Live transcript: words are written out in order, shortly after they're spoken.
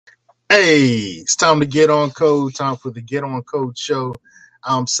Hey, it's time to get on code. Time for the Get On Code show.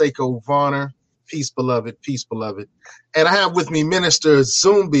 I'm Seiko Varner. Peace, beloved. Peace, beloved. And I have with me Minister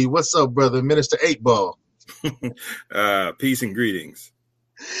Zumbi. What's up, brother? Minister 8Ball. Peace and greetings.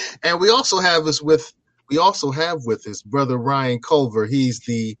 And we also have with us brother Ryan Culver. He's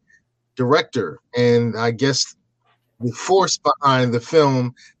the director and I guess the force behind the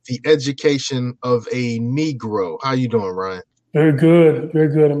film, The Education of a Negro. How you doing, Ryan? Very good. Very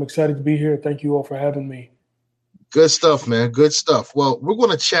good. I'm excited to be here. Thank you all for having me. Good stuff, man. Good stuff. Well, we're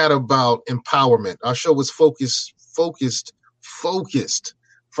going to chat about empowerment. Our show is focused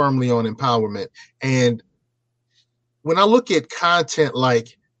firmly on empowerment. And when I look at content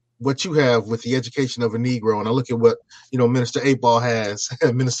like what you have with The Education of a Negro, and I look at what, Minister 8Ball has,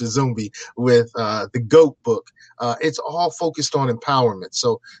 Minister Zumbi, with the GOAT book, it's all focused on empowerment.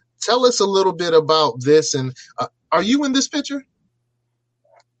 So tell us a little bit about this. And are you in this picture?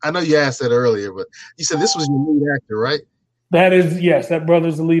 I know you asked that earlier, but you said this was your lead actor, right? That is, yes. That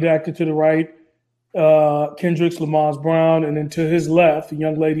brother's the lead actor to the right, Kendricks Lamaz Brown, and then to his left, the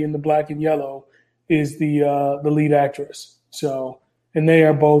young lady in the black and yellow is the lead actress. So, and they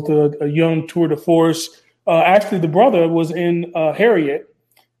are both a young tour de force. Actually, the brother was in Harriet,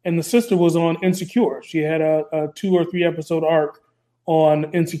 and the sister was on Insecure. She had a 2 or 3 episode arc on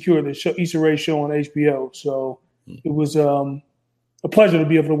Insecure, the Issa Rae show on HBO. So it was a pleasure to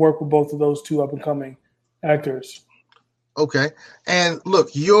be able to work with both of those two up-and-coming actors. Okay. And look,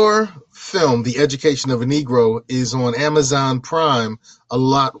 your film, The Education of a Negro, is on Amazon Prime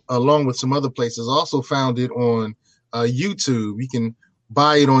along with some other places. Also found it on YouTube. You can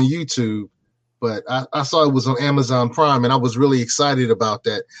buy it on YouTube, but I saw it was on Amazon Prime, and I was really excited about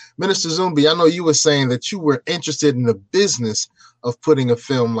that. Minister Zumbi, I know you were saying that you were interested in the business of putting a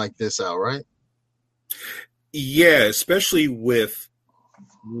film like this out, right? Yeah, especially with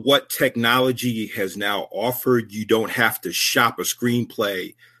what technology has now offered. You don't have to shop a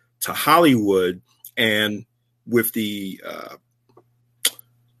screenplay to Hollywood. And with the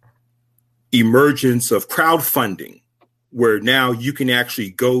emergence of crowdfunding, where now you can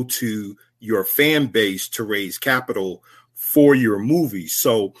actually go to your fan base to raise capital for your movie.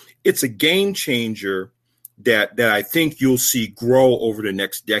 So it's a game changer that I think you'll see grow over the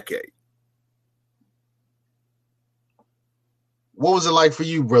next decade. What was it like for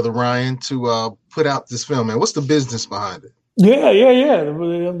you, Brother Ryan, to put out this film, man? What's the business behind it? Yeah.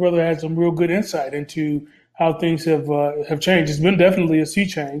 The brother had some real good insight into how things have changed. It's been definitely a sea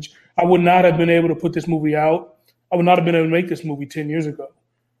change. I would not have been able to put this movie out. I would not have been able to make this movie 10 years ago.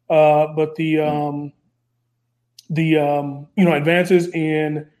 But the advances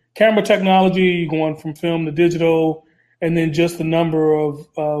in camera technology, going from film to digital, and then just the number of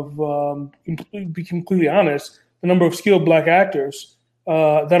be completely honest, the number of skilled Black actors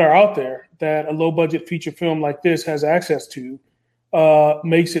that are out there that a low budget feature film like this has access to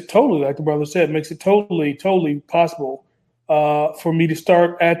makes it totally, like the brother said, makes it totally possible for me to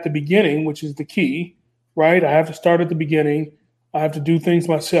start at the beginning, which is the key, right? I have to start at the beginning. I have to do things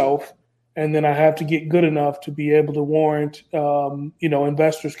myself, and then I have to get good enough to be able to warrant,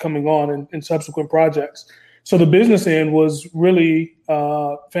 investors coming on in subsequent projects. So the business end was really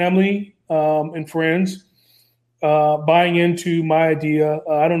family and friends buying into my idea.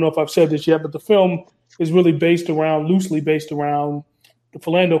 I don't know if I've said this yet, but the film is really loosely based around the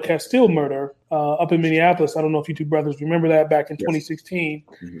Philando Castile murder up in Minneapolis. I don't know if you two brothers remember that back in 2016.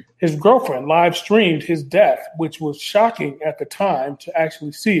 Mm-hmm. His girlfriend live streamed his death, which was shocking at the time to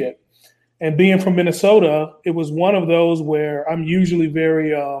actually see it. And being from Minnesota, it was one of those where I'm usually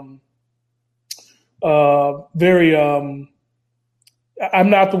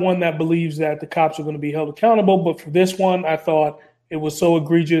I'm not the one that believes that the cops are going to be held accountable. But for this one, I thought it was so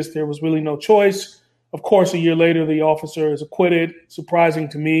egregious, there was really no choice. Of course, a year later, the officer is acquitted, surprising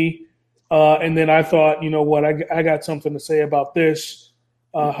to me. And then I thought, you know what, I got something to say about this,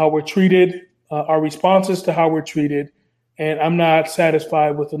 how we're treated, our responses to how we're treated. And I'm not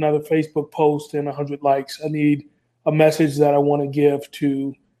satisfied with another Facebook post and 100 likes. I need a message that I want to give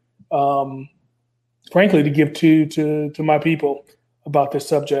to, frankly, to give to my people about this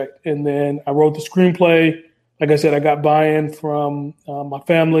subject. And then I wrote the screenplay. Like I said, I got buy-in from my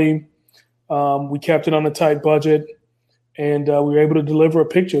family. We kept it on a tight budget, and we were able to deliver a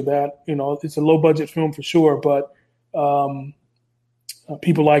picture that, it's a low-budget film for sure, but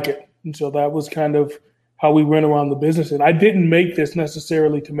people like it. And so that was kind of how we went around the business. And I didn't make this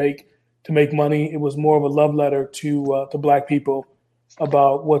necessarily to make money. It was more of a love letter to Black people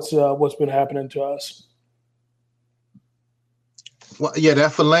about what's been happening to us. Well, yeah,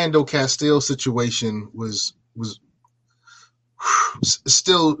 that Philando Castile situation was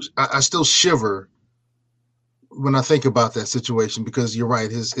still, I still shiver when I think about that situation, because you're right.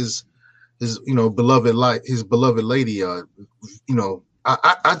 His beloved his beloved lady. I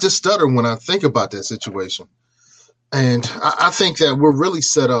just stutter when I think about that situation. And I think that we're really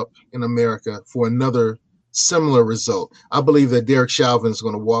set up in America for another similar result. I believe that Derek Chauvin is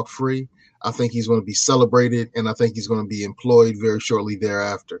going to walk free. I think he's going to be celebrated, and I think he's going to be employed very shortly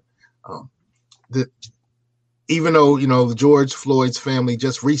thereafter. Even though, the George Floyd's family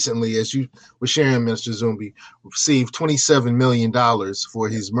just recently, as you were sharing, Minister Zumbi, received $27 million for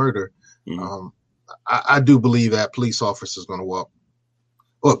his murder, I do believe that police officers going to walk.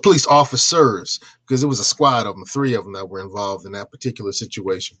 Or police officers, because it was a squad of them, 3 of them that were involved in that particular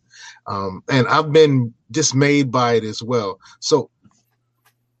situation. And I've been dismayed by it as well. So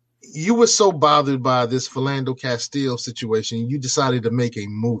you were so bothered by this Philando Castile situation, you decided to make a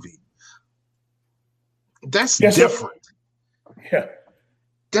movie. That's different. Yeah.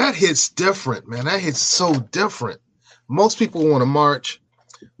 That hits different, man. That hits so different. Most people want to march.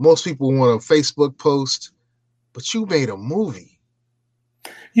 Most people want a Facebook post. But you made a movie.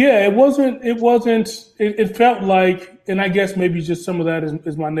 Yeah, it felt like, and I guess maybe just some of that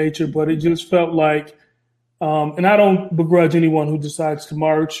is my nature, but it just felt like, and I don't begrudge anyone who decides to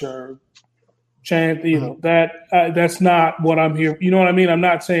march or chant, that's not what I'm here. You know what I mean? I'm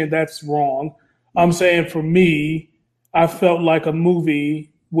not saying that's wrong. I'm saying for me, I felt like a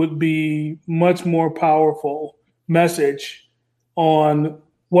movie would be much more powerful message on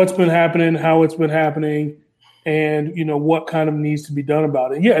what's been happening, how it's been happening, and what kind of needs to be done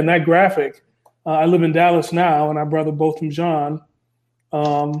about it. Yeah, and that graphic. I live in Dallas now, and our brother Botham Jean.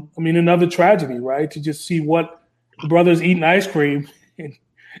 Another tragedy, right? To just see what the brothers eating ice cream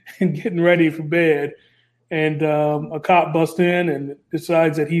and getting ready for bed, and a cop busts in and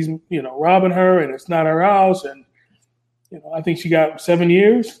decides that he's robbing her, and it's not her house, and I think she got 7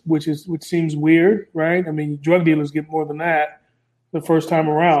 years, which seems weird, right? I mean, drug dealers get more than that the first time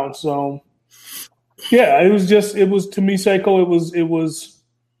around, so. Yeah, it was to me, Seiko. It was.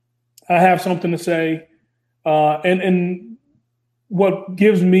 I have something to say, and what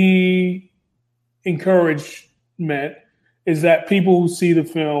gives me encouragement is that people who see the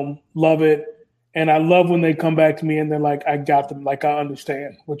film love it, and I love when they come back to me and they're like, "I got them. Like, I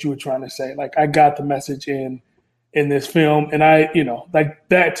understand what you were trying to say. Like, I got the message in this film," and like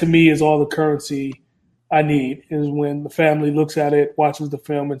that to me is all the currency I need. Is when the family looks at it, watches the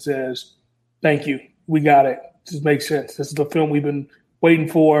film, and says, "Thank you. We got it. This makes sense. This is the film we've been waiting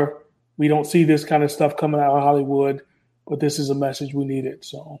for. We don't see this kind of stuff coming out of Hollywood, but this is a message we needed."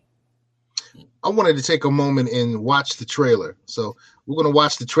 So I wanted to take a moment and watch the trailer. So we're going to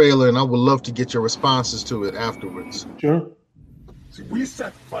watch the trailer, and I would love to get your responses to it afterwards. Sure. See, we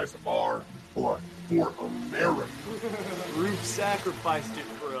sacrificed our blood for America. Ruth sacrificed it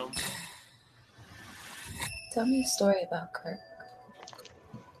for him. Tell me a story about Kirk.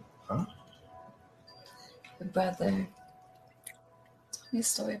 Huh? Your brother. Tell me a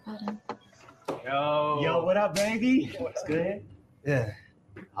story about him. Yo, what up, baby? What's good? Yeah.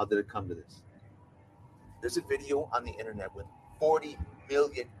 How did it come to this? There's a video on the internet with 40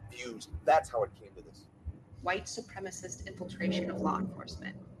 million views. That's how it came to this. White supremacist infiltration of law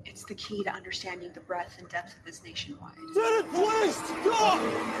enforcement. It's the key to understanding the breadth and depth of this nationwide. Set it, twist! Go!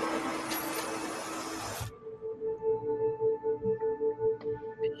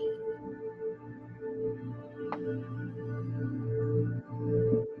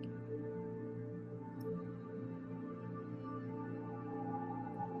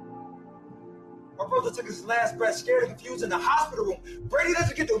 My brother took his last breath, scared and confused in the hospital room. Brady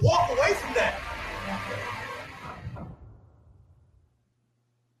doesn't get to walk away from that.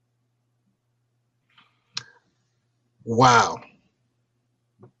 Wow.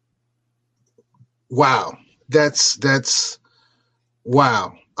 That's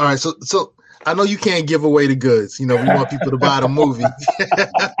wow. All right, so I know you can't give away the goods. We want people to buy the movie.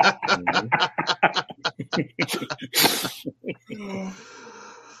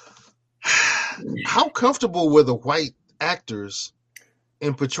 How comfortable were the white actors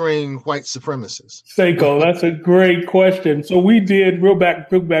in portraying white supremacists? Seiko, that's a great question. So we did real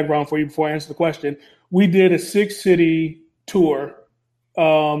background for you before I answer the question. We did a 6-city tour,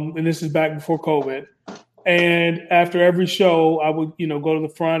 and this is back before COVID. And after every show, I would, go to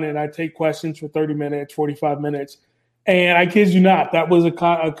the front and I'd take questions for 30 minutes, 45 minutes. And I kid you not, that was a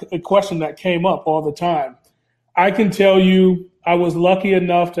question that came up all the time. I can tell you I was lucky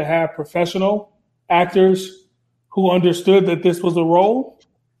enough to have professional actors who understood that this was a role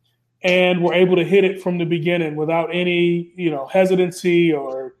and were able to hit it from the beginning without any, hesitancy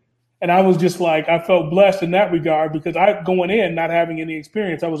or And I was just like, I felt blessed in that regard because going in, not having any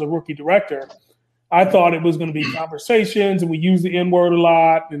experience, I was a rookie director. I thought it was going to be conversations, and we use the N word a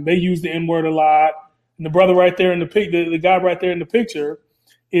lot, and they use the N word a lot. And the brother right there in the guy right there in the picture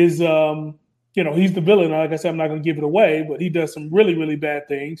is, he's the villain. Like I said, I'm not going to give it away, but he does some really, really bad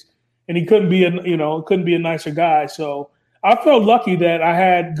things, and he couldn't be a nicer guy. So I felt lucky that I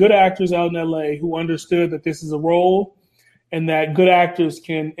had good actors out in LA who understood that this is a role, and that good actors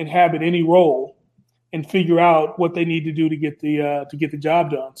can inhabit any role and figure out what they need to do to get the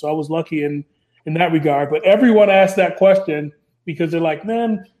job done. So I was lucky in that regard. But everyone asked that question because they're like,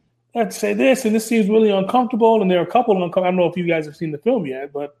 man, I have to say this, and this seems really uncomfortable. And there are a couple of uncomfortable. I don't know if you guys have seen the film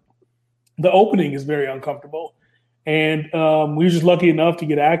yet, but the opening is very uncomfortable. And we were just lucky enough to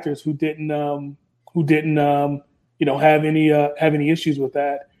get actors who didn't have any issues with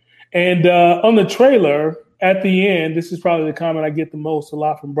that. And on the trailer, at the end, this is probably the comment I get the most a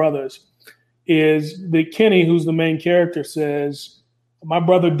lot from brothers, is that Kenny, who's the main character, says, my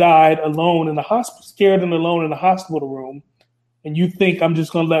brother died alone in the hospital, scared and alone in the hospital room. And you think I'm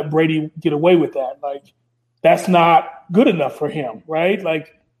just going to let Brady get away with that. Like, that's not good enough for him, right?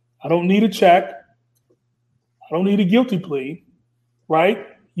 Like, I don't need a check. I don't need a guilty plea, right?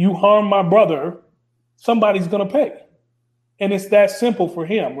 You harm my brother, somebody's going to pay. And it's that simple for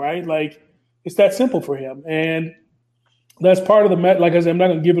him, right? Like, it's that simple for him. And that's part of the, like I said, I'm not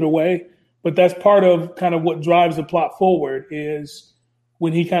going to give it away, but that's part of kind of what drives the plot forward is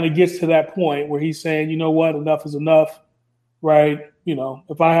when he kind of gets to that point where he's saying, you know what, enough is enough, right?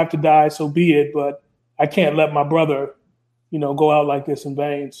 If I have to die, so be it, but I can't let my brother, go out like this in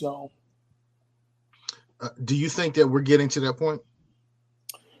vain. So. Do you think that we're getting to that point?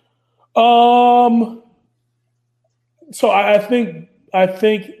 So I think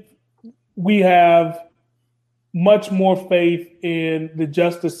we have much more faith in the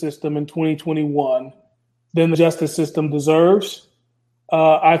justice system in 2021 than the justice system deserves.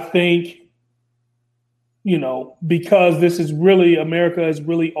 I think, because this is really, America is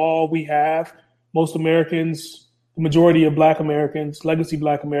really all we have. Most Americans, the majority of Black Americans, legacy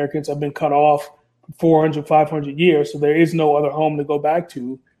Black Americans have been cut off for 400, 500 years. So there is no other home to go back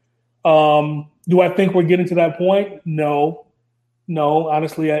to. Do I think we're getting to that point? No,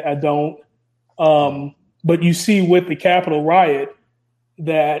 honestly, I don't. But you see with the Capitol riot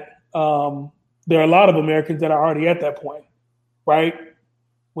that there are a lot of Americans that are already at that point, right?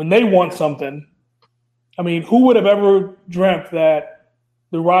 When they want something, I mean, who would have ever dreamt that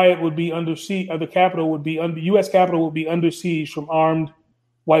the riot would be under siege, or the Capitol would be under, U.S. Capitol would be under siege from armed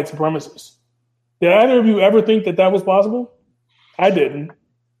white supremacists? Did either of you ever think that was possible? I didn't.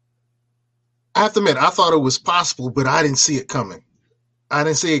 I have to admit, I thought it was possible, but I didn't see it coming. I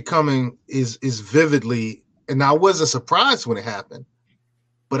didn't see it coming is vividly, and I wasn't surprised when it happened,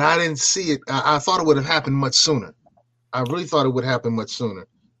 but I didn't see it. I thought it would have happened much sooner. I really thought it would happen much sooner.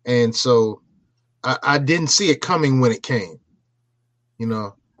 And so I didn't see it coming when it came.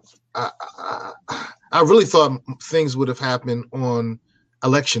 I really thought things would have happened on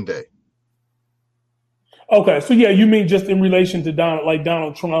Election Day. Okay, so yeah, you mean just in relation to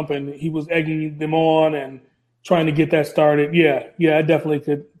Donald Trump, and he was egging them on and trying to get that started. Yeah, I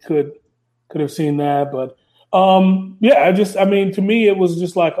definitely could have seen that, but to me, it was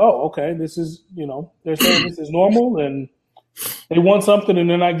just like, oh, okay, this is, they're saying this is normal, and they want something and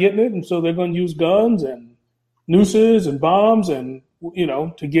they're not getting it, and so they're going to use guns and nooses and bombs and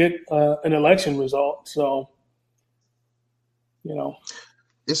to get an election result. So,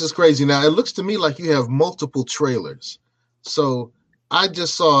 This is crazy. Now, it looks to me like you have multiple trailers. So I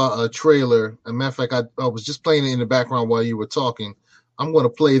just saw a trailer. As a matter of fact, I was just playing it in the background while you were talking. I'm going to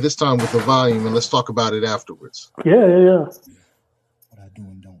play this time with the volume, and let's talk about it afterwards. Yeah. What I do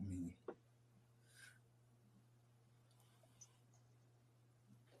and don't mean.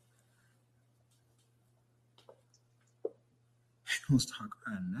 You want to talk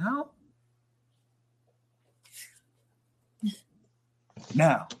right now?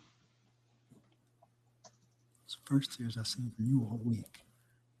 Now, it's the first tears I've seen from you all week.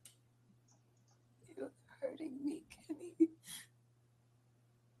 You're hurting me, Kenny.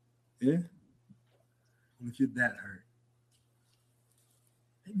 Yeah? Well, if you're that hurt,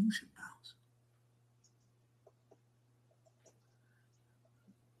 maybe you should bounce.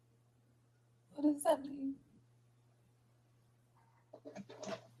 What does that mean?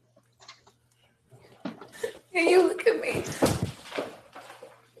 Can you look at me?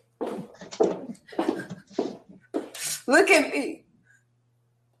 Look at me.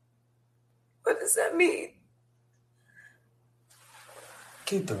 What does that mean?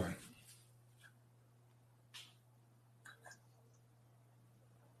 Keep the ring.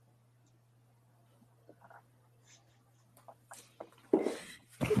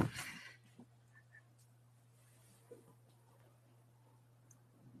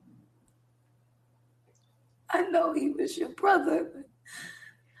 I know he was your brother,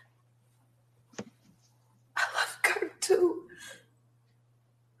 but I love Kurt too.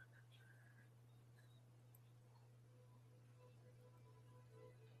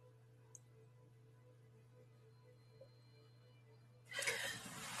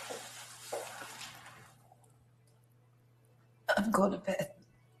 I'm going to bed.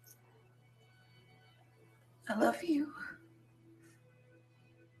 I love you.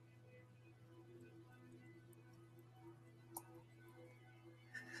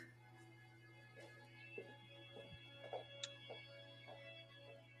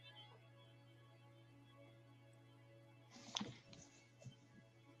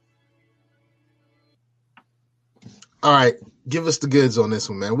 All right, give us the goods on this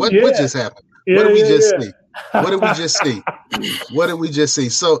one, man. What just happened? Yeah, what did we just yeah. see? What did we just see? What did we just see?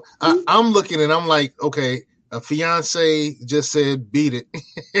 So I'm looking and I'm like, okay, a fiance just said beat it,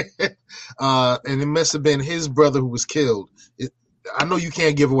 and it must have been his brother who was killed. I know you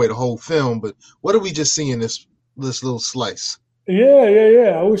can't give away the whole film, but what did we just see in this little slice?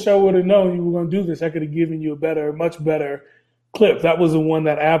 Yeah. I wish I would have known you were going to do this. I could have given you a much better clip. That was the one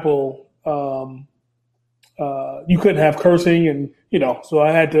that Apple, you couldn't have cursing, and so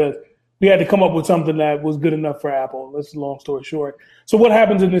we had to come up with something that was good enough for Apple. That's a long story short. So what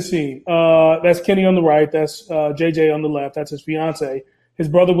happens in this scene? That's Kenny on the right. That's JJ on the left. That's his fiance. His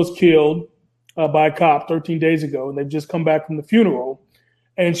brother was killed by a cop 13 days ago, and they've just come back from the funeral.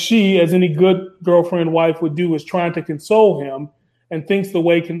 And she, as any good girlfriend wife would do, is trying to console him and thinks the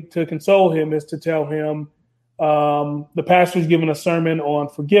way to console him is to tell him the pastor's giving a sermon on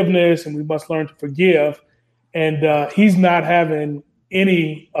forgiveness and we must learn to forgive. And he's not having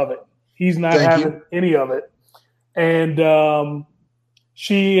any of it. He's not having any of it. And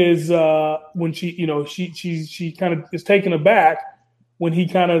she is, when she kind of is taken aback when he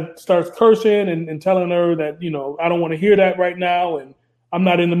kind of starts cursing and telling her that, I don't want to hear that right now. And I'm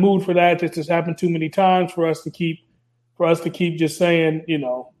not in the mood for that. This has happened too many times for us to keep just saying,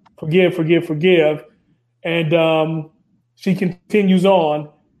 forgive. And she continues on.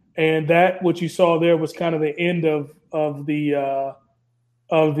 And that what you saw there was kind of the end of the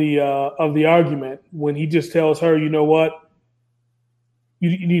argument when he just tells her, you know what,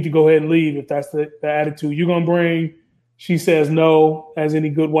 you need to go ahead and leave if that's the attitude you're gonna bring. She says no, as any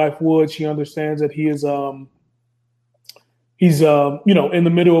good wife would. She understands that he's in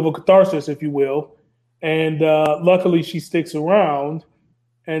the middle of a catharsis, if you will, and luckily she sticks around.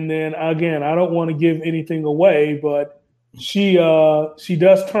 And then again, I don't want to give anything away, but she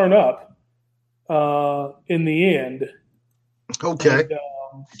does turn up in the end. Okay. And,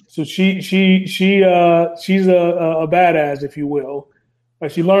 so she's a badass, if you will.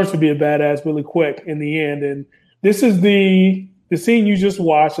 She learns to be a badass really quick in the end. And this is the scene you just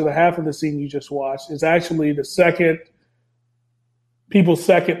watched, or the half of the scene you just watched, is actually people's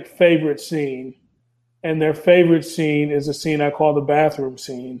second favorite scene. And their favorite scene is a scene I call the bathroom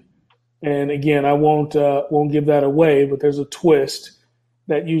scene. And again, I won't give that away, but there's a twist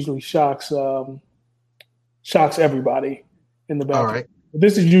that usually shocks everybody in the bathroom. All right.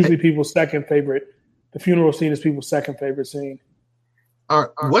 This is usually people's second favorite. The funeral scene is people's second favorite scene. All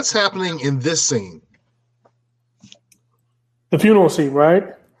right. What's happening in this scene? The funeral scene,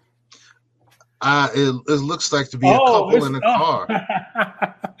 right? It looks like to be a couple in a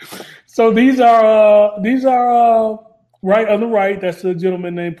car. So these are right on the right. That's a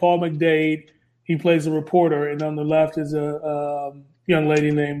gentleman named Paul McDade. He plays a reporter, and on the left is a young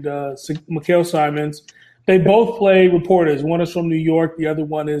lady named Mikhail Simons. They both play reporters. One is from New York. The other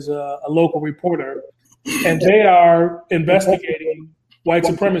one is a local reporter. And they are investigating white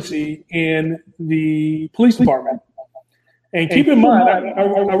supremacy in the police department. And keep in mind, I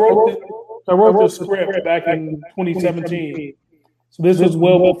wrote this script back in 2017. So this was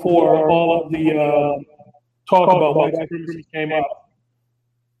well before all of the talk about white supremacy came up.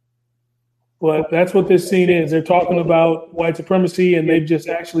 But that's what this scene is. They're talking about white supremacy, and they've just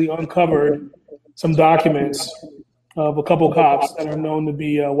actually uncovered some documents of a couple cops that are known to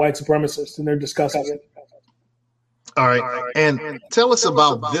be white supremacists, and they're discussing it. All right. And tell us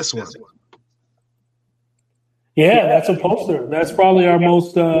about this one. Yeah, that's a poster. That's probably our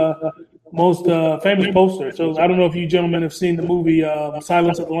most famous poster. So I don't know if you gentlemen have seen the movie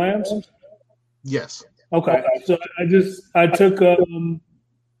Silence of the Lambs. Yes. Okay. So I took a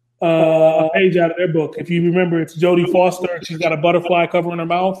page out of their book. If you remember, it's Jodie Foster. She's got a butterfly covering her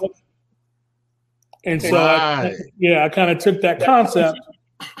mouth. And so, I kind of took that concept,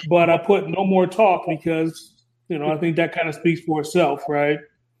 but I put no more talk because, I think that kind of speaks for itself, right?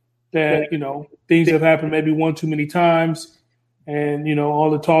 That, things have happened maybe one too many times, and,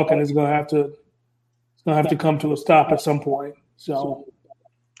 all the talking is going to have to going to have to come to a stop at some point. So.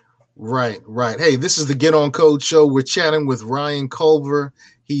 Right. Hey, this is the Get On Code show. We're chatting with Ryan Culver.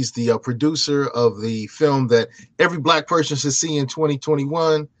 He's the producer of the film that every Black person should see in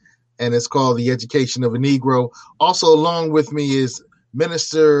 2021, and it's called The Education of a Negro. Also along with me is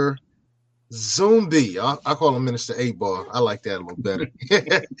Minister Zumbi. I call him Minister 8-Ball. I like that a little better.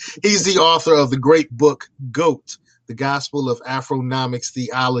 He's the author of the great book, GOAT, The Gospel of Afronomics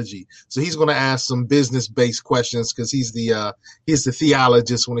Theology. So he's going to ask some business-based questions because he's the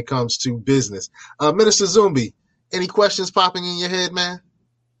theologist when it comes to business. Minister Zumbi, any questions popping in your head, man?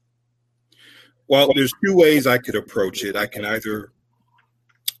 Well, there's two ways I could approach it. I can either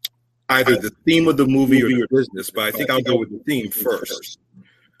the theme of the movie or the business, but I think I'll go with the theme first.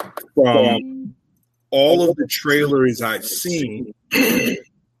 From all of the trailers I've seen,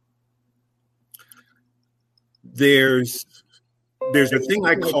 there's a thing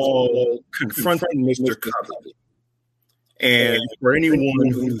I call confronting Mr. Covey. And for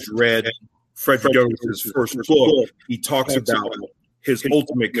anyone who's read Frederick Douglass's first book, he talks about his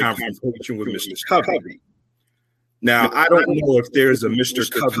ultimate confrontation with Mr. Covey. Now, I don't know if there's a Mr.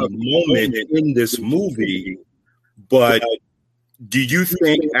 Covey moment in this movie, but do you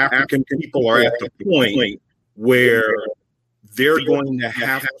think African people are at the point where they're going to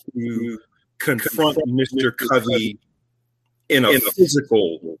have to confront Mr. Covey in a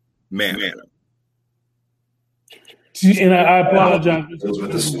physical manner? And I apologize.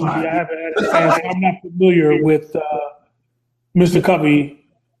 I'm not familiar with Mr. Covey.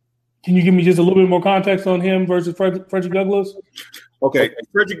 Can you give me just a little bit more context on him versus Frederick Douglass? Okay,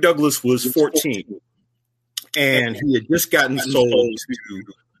 Frederick Douglass was 14. And he had just gotten sold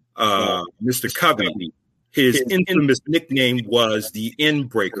to Mr. Covey. His infamous nickname was the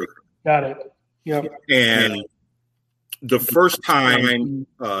Inbreaker. Got it. Yep. And the first time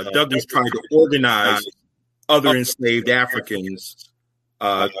Douglass tried to organize other enslaved Africans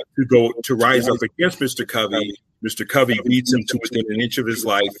to rise up against Mr. Covey beats him to within an inch of his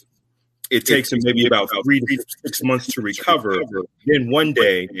life. It takes him maybe about 3 to 6 months to recover. Then one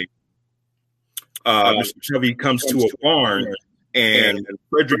day, Mr. Covey comes to a barn, and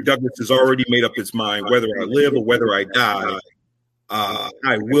Frederick Douglass has already made up his mind, whether I live or whether I die,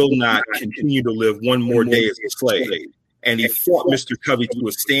 I will not continue to live one more day as a slave. And he fought Mr. Covey to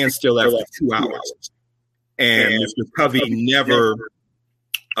a standstill after 2 hours. And Mr. Covey never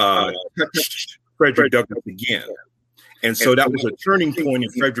touched Frederick Douglass again. And so that was a turning point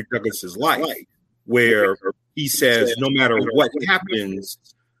in Frederick Douglass's life, where he says, no matter what happens,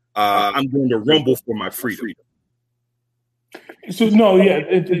 I'm going to rumble for my freedom. So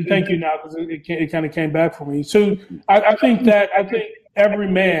thank you now, because it kind of came back for me. So I think every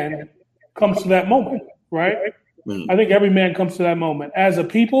man comes to that moment, right? I think every man comes to that moment. As a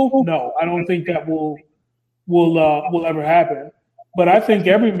people, no, I don't think that will ever happen. But I think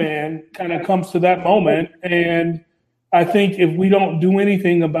every man kind of comes to that moment, and I think if we don't do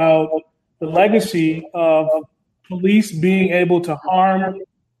anything about the legacy of police being able to harm,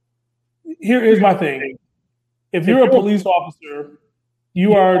 here is my thing. If you're a police officer,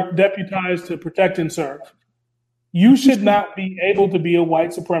 you are deputized to protect and serve. You should not be able to be a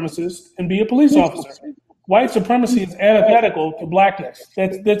white supremacist and be a police officer. White supremacy is antithetical to blackness.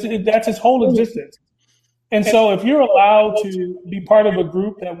 That's its whole existence. And so if you're allowed to be part of a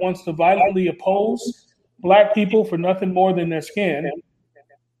group that wants to violently oppose Black people for nothing more than their skin,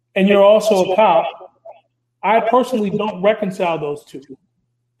 and you're also a cop, I personally don't reconcile those two.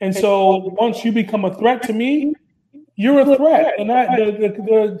 And so once you become a threat to me, you're a threat. And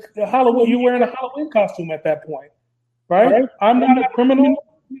the Halloween, you're wearing a Halloween costume at that point, right? I'm not a criminal.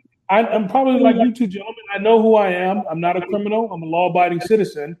 I'm probably like you two gentlemen. I know who I am. I'm not a criminal. I'm a law-abiding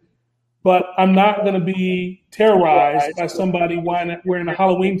citizen. But I'm not going to be terrorized by somebody wearing a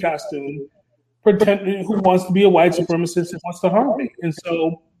Halloween costume, who wants to be a white supremacist and wants to harm me. And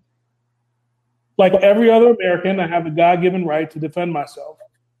so, like every other American, I have a God-given right to defend myself.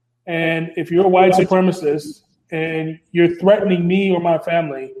 And if you're a white supremacist and you're threatening me or my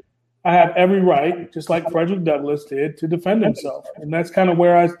family, I have every right, just like Frederick Douglass did, to defend himself. And that's kind of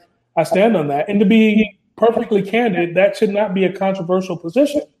where I stand on that. And to be perfectly candid, that should not be a controversial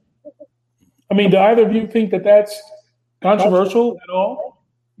position. I mean, do either of you think that that's controversial at all,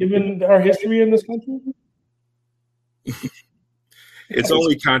 given our history in this country? It's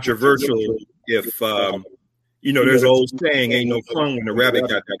only controversial if, there's an old saying, ain't no fun when the rabbit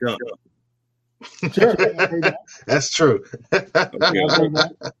got the gun. Sure. That's true.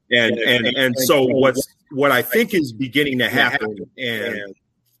 And so what I think is beginning to happen, and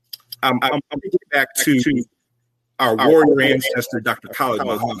I'm thinking back to our warrior ancestor, Dr. Khalid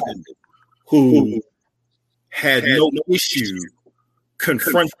Muhammad, who had no issue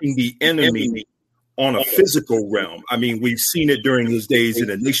confronting the enemy on a physical realm. I mean, we've seen it during his days in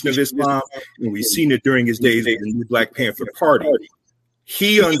the Nation of Islam, and we've seen it during his days in the New Black Panther Party.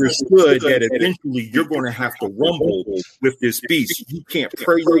 He understood that eventually you're going to have to rumble with this beast. You can't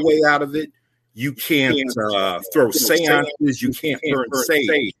pray your way out of it. You can't throw seances. You can't burn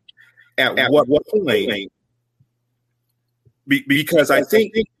sage. At what point? Because I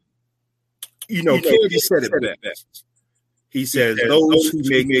think, Kennedy said it best. He says, those who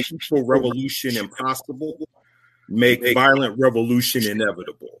make peaceful revolution impossible make violent revolution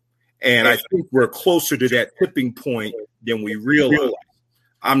inevitable. And I think we're closer to that tipping point than we realize.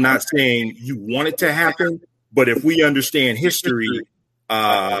 I'm not saying you want it to happen, but if we understand history,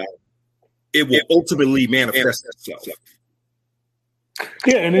 it will ultimately manifest itself.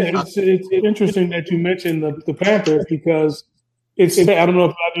 Yeah, and it's interesting that you mentioned the Panthers, because I don't know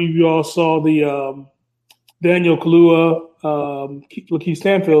if any of you all saw the Daniel Kaluuya, Lakeith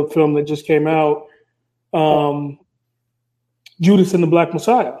Stanfield film that just came out, Judas and the Black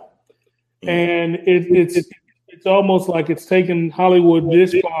Messiah. And it's almost like it's taken Hollywood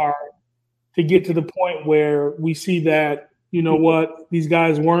this far to get to the point where we see that, you know what, these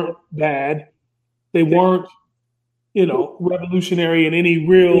guys weren't bad. They weren't, revolutionary in any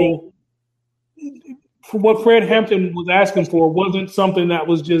real, for what Fred Hampton was asking for wasn't something that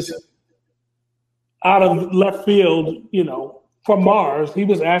was just out of left field, from Mars. He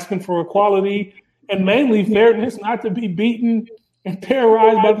was asking for equality and mainly fairness, not to be beaten and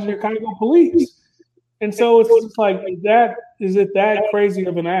terrorized by the Chicago police. And so it's just like, is it that crazy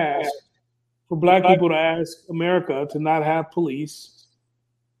of an ask for Black people to ask America to not have police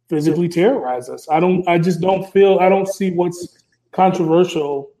physically terrorize us? I don't see what's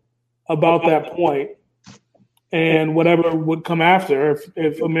controversial about that point. And whatever would come after,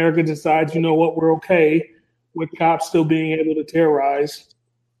 if America decides, we're okay with cops still being able to terrorize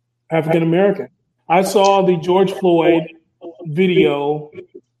African American. I saw the George Floyd video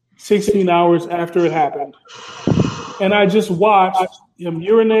 16 hours after it happened. And I just watched him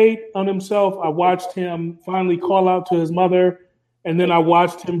urinate on himself. I watched him finally call out to his mother. And then I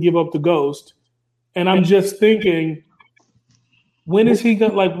watched him give up the ghost. And I'm just thinking, when is he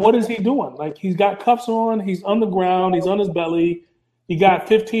going to, what is he doing? He's got cuffs on, he's on the ground, he's on his belly. You got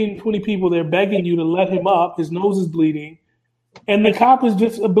 15, 20 people there begging you to let him up. His nose is bleeding. And the cop is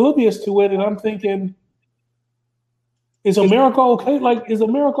just oblivious to it. And I'm thinking, is America okay? Is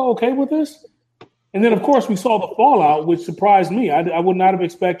America okay with this? And then, of course, we saw the fallout, which surprised me. I would not have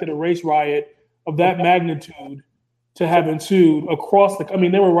expected a race riot of that magnitude to have ensued across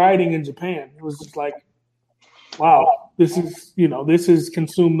they were rioting in Japan. It was just like, wow, this has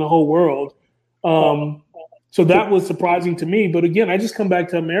consumed the whole world. So that was surprising to me. But again, I just come back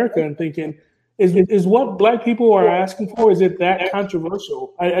to America and thinking, is what Black people are asking for, is it that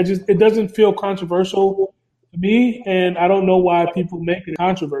controversial? It doesn't feel controversial to me, and I don't know why people make a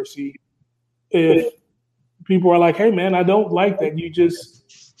controversy if people are like, hey man, I don't like that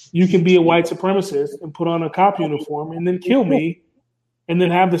you can be a white supremacist and put on a cop uniform and then kill me and then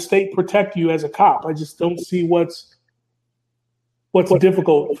have the state protect you as a cop. I just don't see what's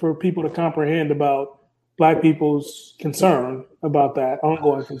difficult for people to comprehend about Black people's concern about that,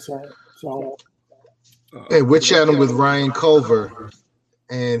 ongoing concern. So, hey, we're chatting with Ryan Culver,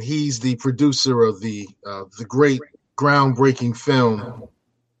 and he's the producer of the great groundbreaking film,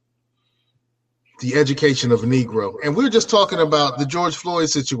 The Education of a Negro. And we were just talking about the George Floyd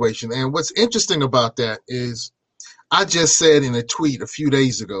situation. And what's interesting about that is I just said in a tweet a few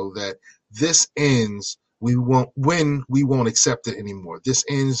days ago that this ends when we won't accept it anymore. This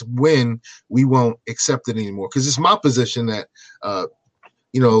ends when we won't accept it anymore. Because it's my position that,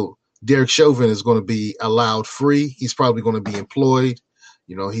 Derek Chauvin is going to be allowed free. He's probably going to be employed.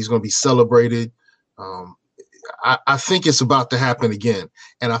 He's going to be celebrated. I think it's about to happen again.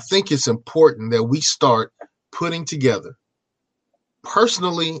 And I think it's important that we start putting together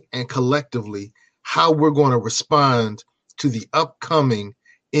personally and collectively how we're going to respond to the upcoming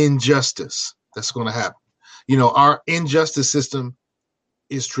injustice that's going to happen. Our injustice system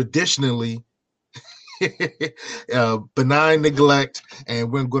is traditionally benign neglect,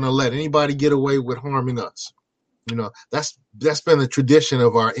 and we're going to let anybody get away with harming us. That's been a tradition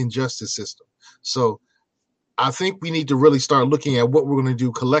of our injustice system. So I think we need to really start looking at what we're going to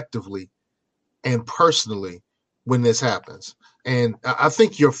do collectively and personally when this happens. And I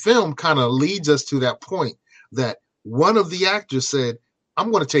think your film kind of leads us to that point that one of the actors said,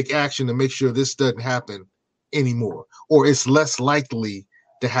 I'm going to take action to make sure this doesn't happen anymore, or it's less likely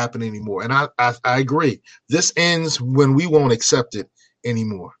to happen anymore. And I agree. This ends when we won't accept it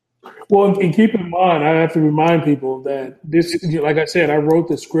anymore. Well, and keep in mind, I have to remind people that this, like I said, I wrote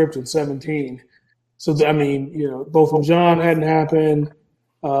the script in 17. So, I mean, both of John hadn't happened.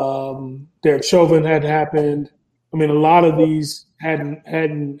 Derek Chauvin hadn't happened. I mean, a lot of these hadn't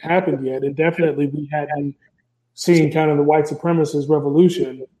happened yet. And definitely we hadn't seen kind of the white supremacist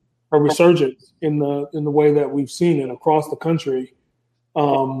revolution or resurgence in the way that we've seen it across the country.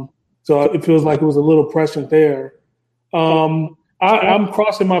 So it feels like it was a little prescient there. I'm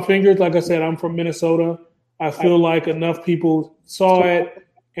crossing my fingers. Like I said, I'm from Minnesota. I feel like enough people saw it,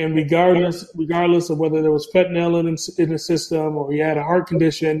 and regardless of whether there was fentanyl in the system or he had a heart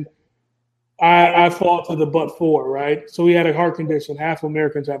condition, I fall to the but for, right? So he had a heart condition. Half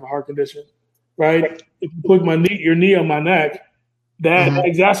Americans have a heart condition, right? If you put your knee on my neck, that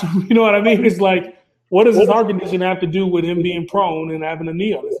exactly, you know what I mean? It's like, what does his heart condition have to do with him being prone and having a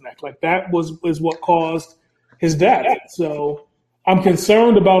knee on his neck? Like that is what caused his death. So I'm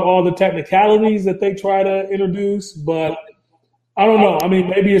concerned about all the technicalities that they try to introduce, but I don't know. I mean,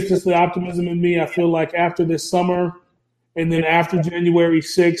 maybe it's just the optimism in me. I feel like after this summer and then after January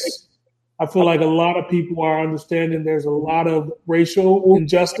 6th, I feel like a lot of people are understanding there's a lot of racial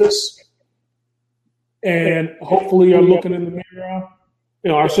injustice and hopefully are looking in the mirror.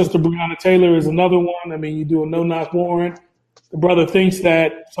 Our sister Breonna Taylor is another one. I mean, you do a no-knock warrant. The brother thinks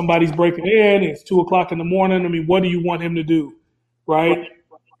that somebody's breaking in. It's 2:00 in the morning. I mean, what do you want him to do, right?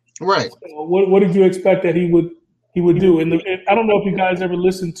 Right. So what did you expect that he would do? And I don't know if you guys ever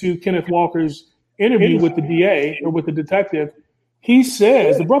listened to Kenneth Walker's interview with the DA or with the detective. He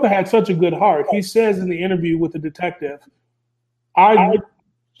says the brother had such a good heart. He says in the interview with the detective, I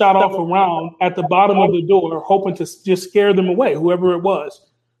shot off a round at the bottom of the door, hoping to just scare them away, whoever it was.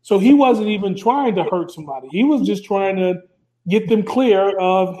 So he wasn't even trying to hurt somebody. He was just trying to get them clear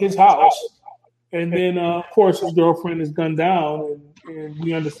of his house. And then, of course, his girlfriend is gunned down, and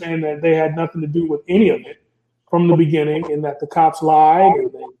we understand that they had nothing to do with any of it from the beginning, and that the cops lied,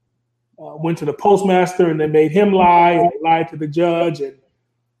 and they went to the postmaster, and they made him lie, and they lied to the judge, and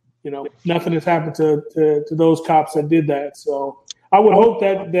nothing has happened to those cops that did that. So I would hope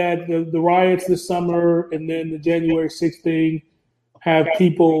that the riots this summer and then the January 6th thing have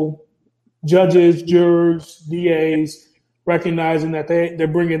people, judges, jurors, DAs, recognizing that they're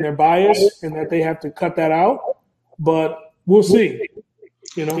bringing their bias and that they have to cut that out. But we'll see.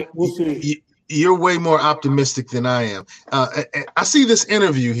 We'll see. You're way more optimistic than I am. I see this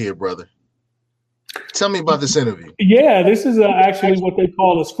interview here, brother. Tell me about this interview. Yeah, this is actually what they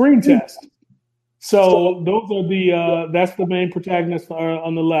call a screen test. So those are that's the main protagonist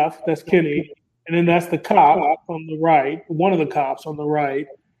on the left. That's Kenny. And then that's the cop on the right, one of the cops on the right.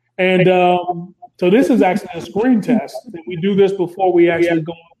 And so this is actually a screen test. And we do this before we actually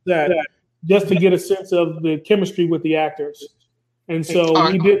go on set, just to get a sense of the chemistry with the actors. And so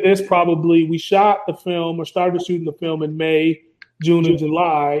we did this we shot the film or started shooting the film in May, June, and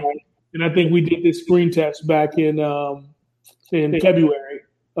July. And I think we did this screen test back in February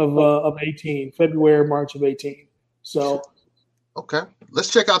of 18, February, March of 18. So. Okay.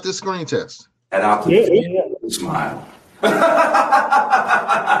 Let's check out this screen test. That optimism smile.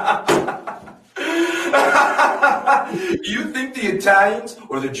 You think the Italians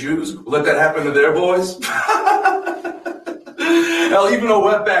or the Jews will let that happen to their boys? Hell, even a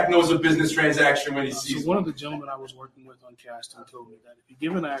wetback knows a business transaction when he sees one of the gentlemen I was working with on casting told me that if you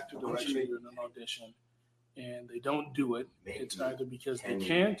give an actor direction during an audition and they don't do it, it's either because they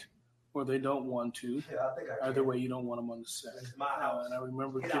can't or they don't want to. Either way, you don't want them on the set. And I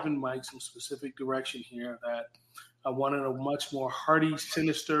remember giving Mike some specific direction here that I wanted a much more hearty,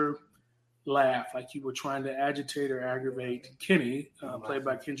 sinister laugh, like you were trying to agitate or aggravate Kenny, played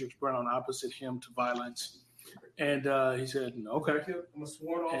by Kendrick Brown, opposite him to violence. And he said, okay.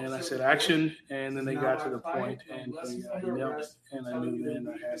 And I said, action. And then they got to the point, and he nailed it. And I knew then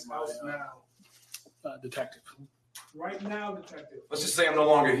I had my detective. Right now, detective. Let's just say I'm no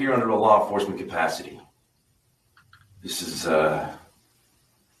longer here under a law enforcement capacity. This is,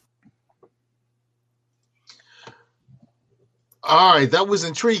 All right, that was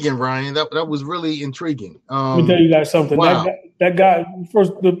intriguing, Ryan. That was really intriguing. Let me tell you guys something. Wow. That guy,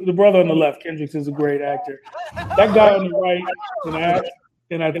 first, the brother on the left, Kendricks, is a great actor. That guy on the right can act,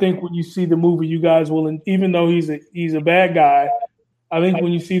 and I think when you see the movie, you guys will, even though he's a bad guy, I think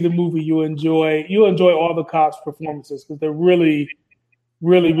when you see the movie, you'll enjoy all the cops' performances because they're really,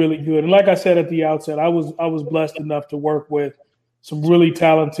 really, really good. And like I said at the outset, I was blessed enough to work with some really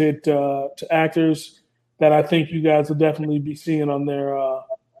talented actors that I think you guys will definitely be seeing on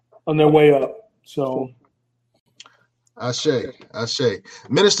their way up. So, Ashe.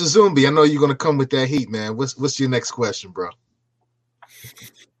 Minister Zumbi, I know you're gonna come with that heat, man. What's your next question, bro?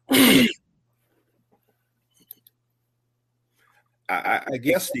 I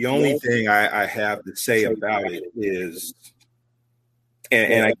guess the only thing I have to say about it is,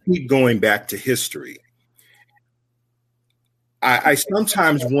 and I keep going back to history. I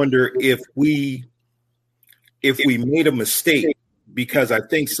sometimes wonder if we made a mistake, because I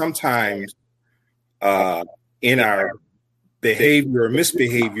think sometimes in our behavior or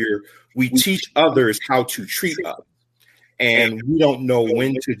misbehavior, we teach others how to treat us, and we don't know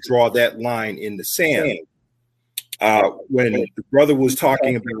when to draw that line in the sand. When the brother was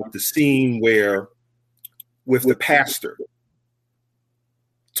talking about the scene where, with the pastor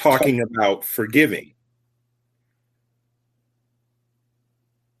talking about forgiving,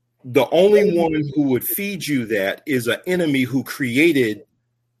 the only one who would feed you that is an enemy who created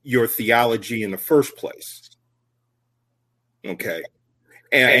your theology in the first place. Okay.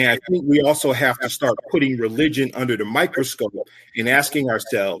 And I think we also have to start putting religion under the microscope and asking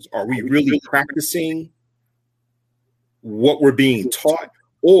ourselves, are we really practicing what we're being taught,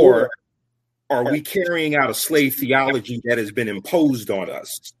 or are we carrying out a slave theology that has been imposed on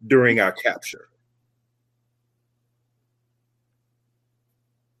us during our capture?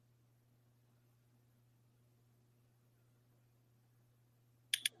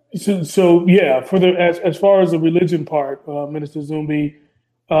 So yeah, for the as far as the religion part, Minister Zumbi,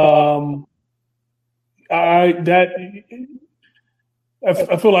 I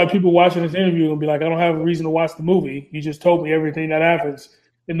feel like people watching this interview will be like, I don't have a reason to watch the movie. You just told me everything that happens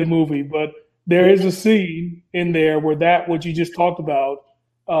in the movie. But there is a scene in there where what you just talked about,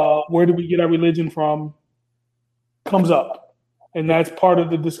 where do we get our religion from, comes up. And that's part of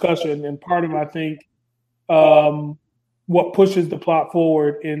the discussion and part of, I think, what pushes the plot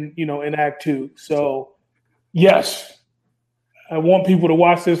forward in Act 2. So yes, I want people to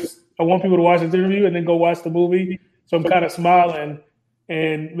watch this. I want people to watch this interview and then go watch the movie. So I'm kind of smiling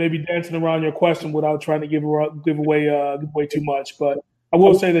and maybe dancing around your question without trying to give away too much. But I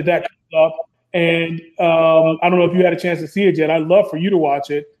will say that comes up, and I don't know if you had a chance to see it yet. I'd love for you to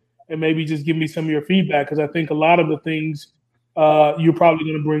watch it and maybe just give me some of your feedback, because I think a lot of the things you're probably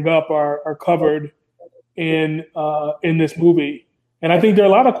going to bring up are covered in this movie. And I think there are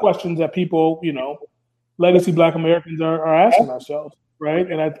a lot of questions that people, legacy Black Americans are asking ourselves,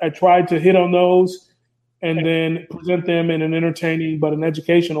 right? And I tried to hit on those and then present them in an entertaining but an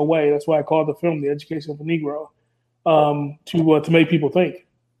educational way. That's why I called the film The Education of a Negro, to make people think.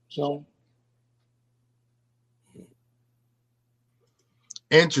 So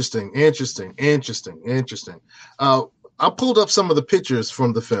interesting. I pulled up some of the pictures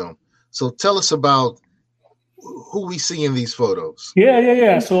from the film. So tell us about who we see in these photos.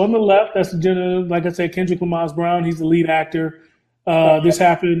 Yeah. So on the left, that's like I said, Kendrick Lamar Brown. He's the lead actor. This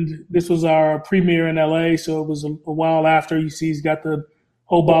was our premiere in LA, so it was a while after. You see he's got the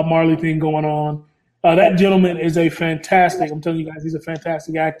whole Bob Marley thing going on. That gentleman is I'm telling you guys, he's a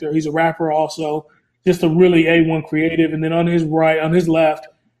fantastic actor. He's a rapper also, just a really A1 creative. And then on his left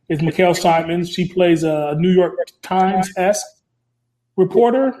is Mikhail Simons. She plays a New York Times-esque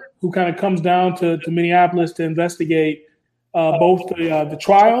reporter who kind of comes down to Minneapolis to investigate both the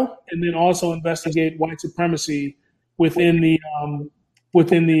trial and then also investigate white supremacy within the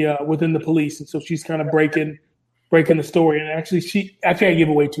police. And so she's kind of breaking the story. And actually, I can't give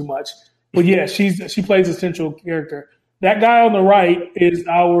away too much, but yeah, she plays a central character. That guy on the right is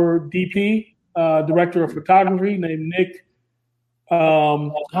our DP, director of photography, named Nick. I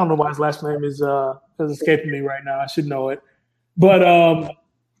don't know why his last name is escaping me right now. I should know it, but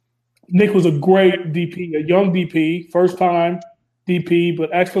Nick was a great DP, a young DP, first time DP, but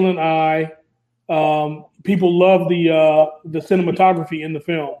excellent eye. People love the cinematography in the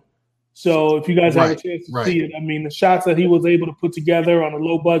film. So if you guys have a chance to see it, I mean, the shots that he was able to put together on a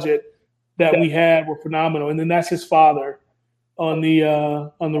low budget that we had were phenomenal. And then that's his father on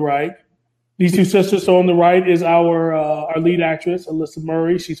the right. These two sisters. So on the right is our lead actress, Alyssa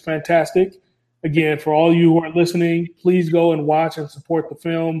Murray. She's fantastic. Again, for all you who are listening, please go and watch and support the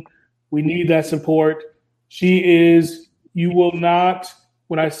film. We need that support. You will not,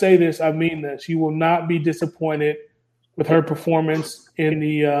 when I say this, I mean this. You will not be disappointed with her performance in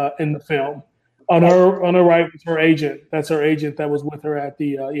the film. On her right is her agent. That's her agent that was with her at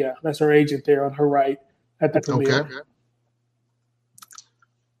the that's her agent there on her right at the premiere. Okay.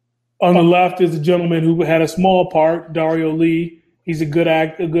 On the left is a gentleman who had a small part, Dario Lee. He's a good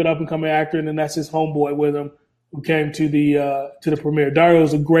up and coming actor, and then that's his homeboy with him who came to the premiere. Dario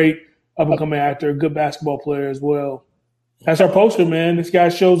is a great up and coming actor, a good basketball player as well. That's our poster, man. This guy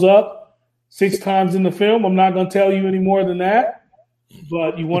shows up 6 times in the film. I'm not going to tell you any more than that,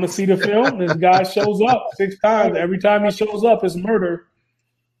 but you want to see the film? This guy shows up 6 times. Every time he shows up, it's murder.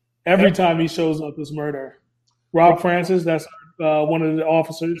 Every time he shows up, it's murder. Rob Francis, that's one of the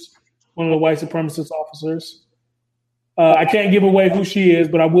officers, one of the white supremacist officers. I can't give away who she is,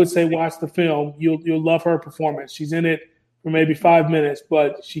 but I would say watch the film. You'll love her performance. She's in it for maybe 5 minutes,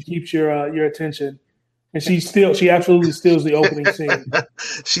 but she keeps your attention. And she absolutely steals the opening scene.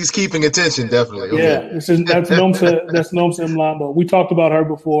 She's keeping attention, definitely. Okay. Yeah, that's Nomsa Mlambo. We talked about her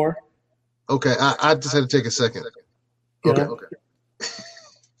before. Okay, I just had to take a second. Okay, okay.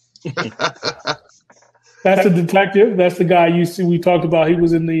 That's the detective. That's the guy you see. We talked about. He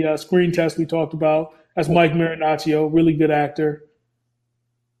was in the screen test we talked about. That's Mike Marinaccio, really good actor.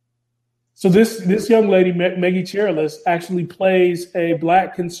 So this young lady, Maggie Cheerless, actually plays a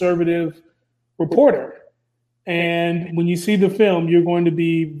black conservative reporter. And when you see the film, you're going to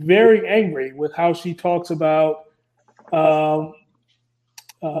be very angry with how she talks about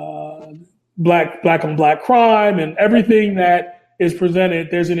black on black crime and everything that is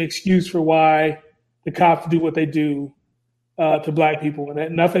presented. There's an excuse for why the cops do what they do to black people, and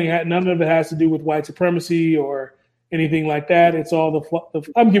that none of it has to do with white supremacy or anything like that. It's all the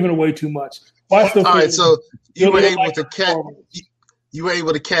I'm giving away too much. Watch the film. All right, so you were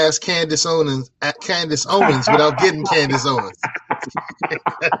able to cast Candace Owens without getting Candace Owens.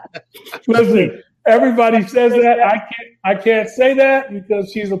 Listen, everybody says that. I can't say that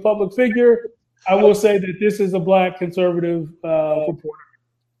because she's a public figure. I will say that this is a black conservative reporter.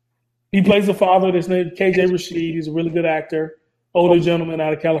 He plays the father. His name is KJ Rashid. He's a really good actor, older gentleman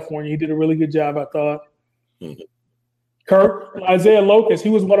out of California. He did a really good job, I thought. Kirk, Isaiah Locust, he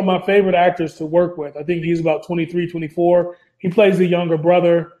was one of my favorite actors to work with. I think he's about 23, 24. He plays the younger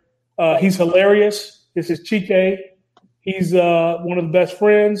brother. He's hilarious. This is Chike. He's one of the best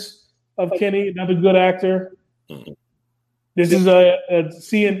friends of Kenny, another good actor. This is a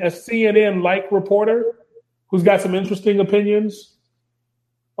CNN-like reporter who's got some interesting opinions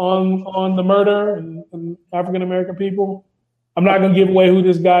on the murder and African-American people. I'm not going to give away who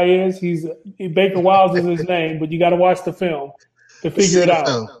this guy is. Baker Wiles is his name, but you got to watch the film to figure it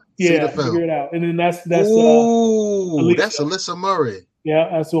out. Yeah, figure it out. And then that's Alyssa. That's Alyssa Murray. Yeah,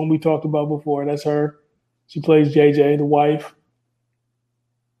 that's the one we talked about before. That's her. She plays JJ, the wife.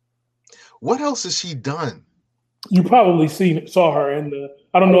 What else has she done? You probably saw her in the.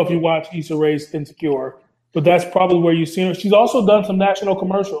 I don't know if you watched Issa Rae's Insecure, but that's probably where you've seen her. She's also done some national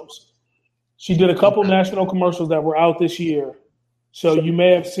commercials. She did a couple national commercials that were out this year. So you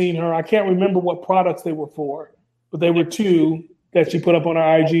may have seen her. I can't remember what products they were for, but they were two that she put up on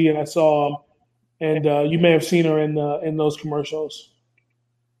her IG, and I saw them. And you may have seen her in those commercials.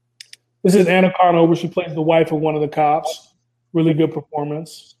 This is Anna Carnover. She plays the wife of one of the cops. Really good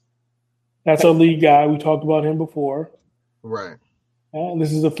performance. That's our lead guy. We talked about him before. Right. And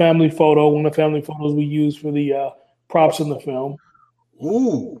this is a family photo, one of the family photos we use for the props in the film.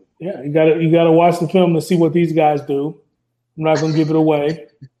 Ooh. Yeah, you gotta watch the film to see what these guys do. I'm not gonna give it away.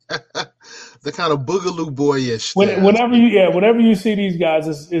 The kind of boogaloo boyish. Whenever you see these guys,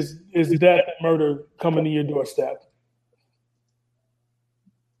 is death and murder coming to your doorstep.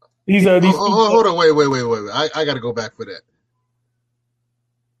 Hold on, wait. I got to go back for that.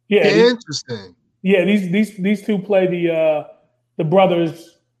 Yeah, interesting. Yeah, these two play the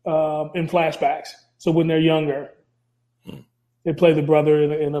brothers in flashbacks. So when they're younger, they play the brother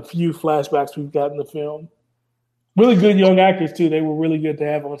in a few flashbacks we've got in the film. Really good young actors too. They were really good to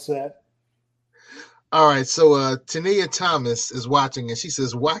have on set. All right, so Tania Thomas is watching, and she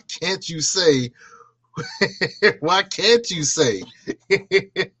says, "Why can't you say? Why can't you say?"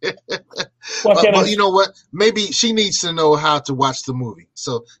 But you know what? Maybe she needs to know how to watch the movie.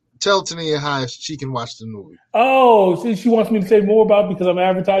 So tell Tania how she can watch the movie. Oh, so she wants me to say more about it because I'm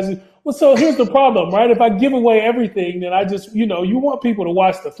advertising. Well, so here's the problem, right? If I give away everything, then I just, you want people to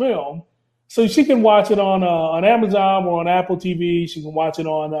watch the film. So she can watch it on Amazon or on Apple TV. She can watch it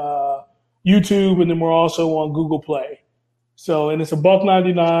on YouTube, and then we're also on Google Play. So, and it's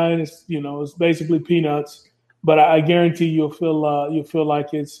 $1.99. It's it's basically peanuts, but I guarantee you'll feel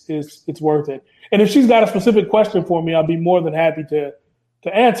like it's worth it. And if she's got a specific question for me, I'll be more than happy to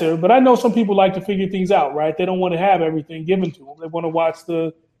answer. But I know some people like to figure things out, right? They don't want to have everything given to them. They want to watch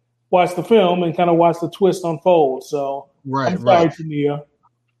the film and kind of watch the twist unfold. So, right, I'm sorry, Tania.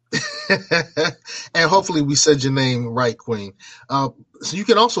 And hopefully we said your name right, Queen. So you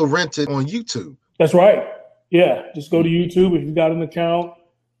can also rent it on YouTube. That's right. Yeah, just go to YouTube if you've got an account.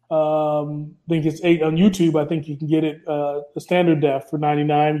 I think it's $8 on YouTube. I think you can get it the standard def for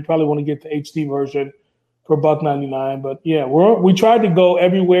 $99. You probably want to get the HD version for $1.99. But yeah, we tried to go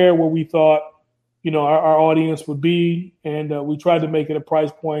everywhere where we thought our audience would be, and we tried to make it a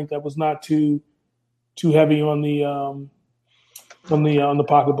price point that was not too heavy on on the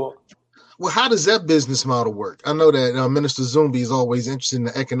pocketbook. Well, how does that business model work? I know that Minister Zumbi is always interested in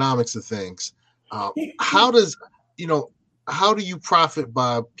the economics of things. How do you profit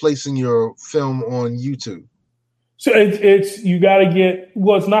by placing your film on YouTube? So it's you got to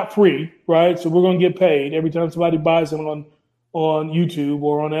it's not free, right? So we're going to get paid every time somebody buys it on YouTube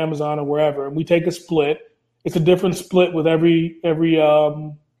or on Amazon or wherever, and we take a split. It's a different split with every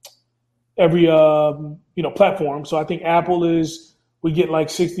platform. So I think Apple we get like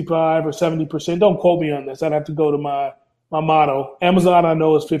 65 or 70%. Don't quote me on this. I'd have to go to my model. Amazon I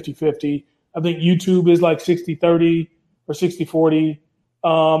know is 50-50. I think YouTube is like 60-30 or 60-40.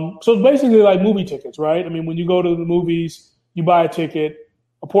 So it's basically like movie tickets, right? I mean, when you go to the movies, you buy a ticket,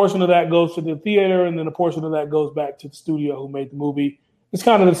 a portion of that goes to the theater, and then a portion of that goes back to the studio who made the movie. It's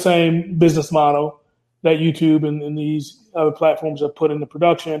kind of the same business model that YouTube and these other platforms have put into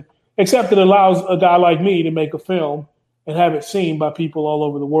production, except it allows a guy like me to make a film and have it seen by people all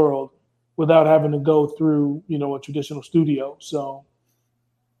over the world without having to go through, a traditional studio. So,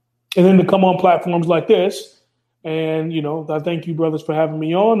 and then to come on platforms like this, and, I thank you, brothers, for having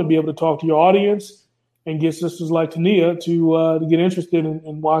me on to be able to talk to your audience and get sisters like Tania to get interested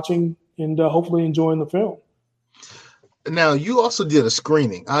in watching and hopefully enjoying the film. Now, you also did a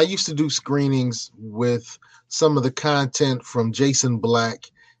screening. I used to do screenings with some of the content from Jason Black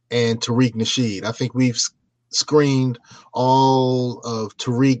and Tariq Nasheed. I think we've screened all of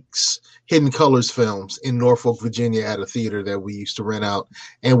Tariq's Hidden Colors films in Norfolk, Virginia at a theater that we used to rent out.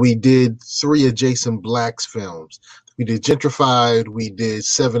 And we did 3 of Jason Black's films. We did Gentrified, we did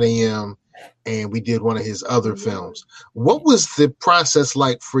 7 a.m., and we did one of his other films. What was the process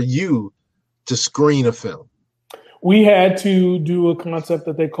like for you to screen a film? We had to do a concept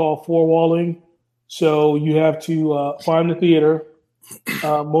that they call four-walling. So you have to find the theater.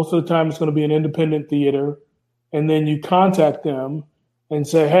 Most of the time it's going to be an independent theater. And then you contact them and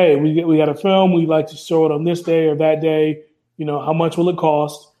say, hey, we got a film. We'd like to show it on this day or that day. How much will it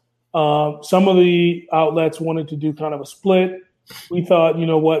cost? Some of the outlets wanted to do kind of a split. We thought,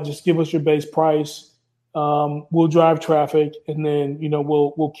 just give us your base price. We'll drive traffic, and then,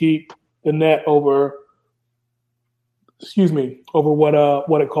 we'll keep the net over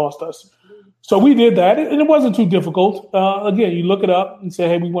what it cost us. So we did that, and it wasn't too difficult. Again, you look it up and say,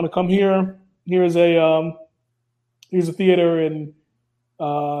 hey, we want to come here. Here's a theater in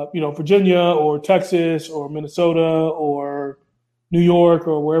Virginia or Texas or Minnesota or New York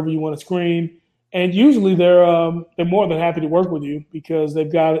or wherever you want to screen. And usually they're more than happy to work with you because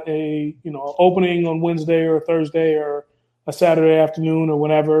they've got a opening on Wednesday or Thursday or a Saturday afternoon or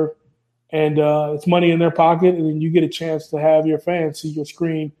whenever, and it's money in their pocket, and then you get a chance to have your fans see your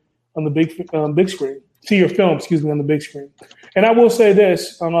screen on the big screen, see your film, on the big screen. And I will say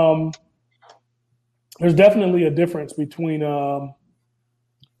this. There's definitely a difference between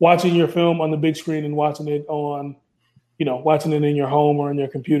watching your film on the big screen and watching it in your home or on your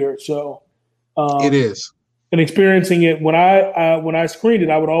computer. So it is. And experiencing it when I screened it,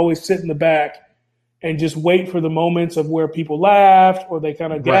 I would always sit in the back and just wait for the moments of where people laughed or they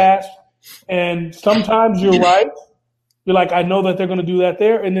kind of gasped. And sometimes you're right. You're like, I know that they're going to do that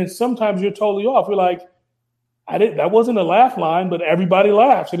there. And then sometimes you're totally off. You're like, that wasn't a laugh line, but everybody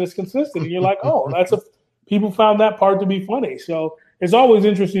laughs and it's consistent. And you're like, oh, people found that part to be funny. So it's always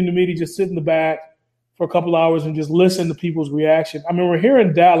interesting to me to just sit in the back for a couple hours and just listen to people's reaction. I mean, we're here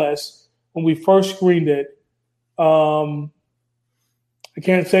in Dallas when we first screened it. I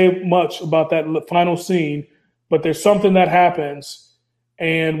can't say much about that final scene, but there's something that happens.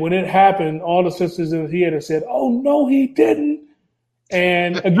 And when it happened, all the sisters in the theater said, oh, no, he didn't.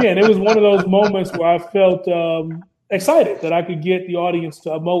 And again, it was one of those moments where I felt excited that I could get the audience to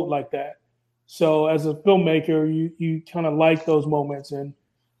emote like that. So as a filmmaker, you kind of like those moments. And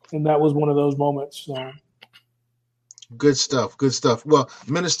that was one of those moments. So. Good stuff. Good stuff. Well,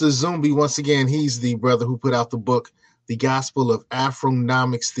 Minister Zumbi, once again, he's the brother who put out the book, The Gospel of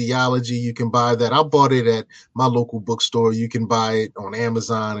Afronomics Theology. You can buy that. I bought it at my local bookstore. You can buy it on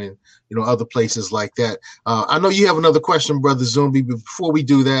Amazon and other places like that. I know you have another question, Brother Zumbi, but before we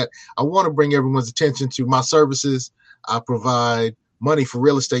do that, I want to bring everyone's attention to my services. I provide money for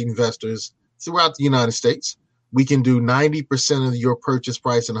real estate investors throughout the United States. We can do 90% of your purchase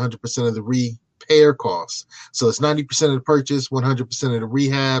price and 100% of the repair costs. So it's 90% of the purchase, 100% of the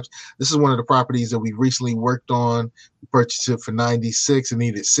rehabs. This is one of the properties that we recently worked on. We purchased it for $96 and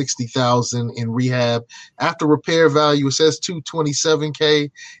needed $60,000 in rehab. After repair value, it says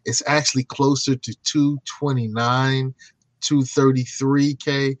 $227K. It's actually closer to $229.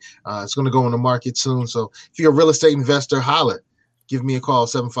 $233K. It's going to go on the market soon. So if you're a real estate investor, holler. give me a call,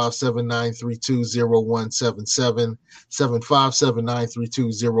 757-932-0177,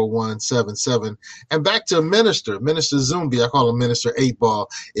 757-932-0177. And back to Minister Zumbi. I call him Minister 8-Ball.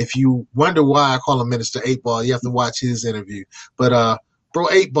 If you wonder why I call him Minister 8-Ball, you have to watch his interview. But bro,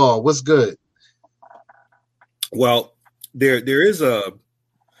 8-Ball, what's good? Well, there is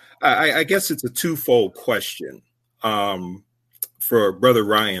I guess it's a twofold question for Brother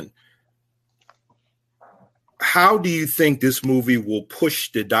Ryan. How do you think this movie will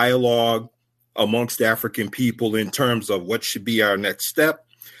push the dialogue amongst African people in terms of what should be our next step?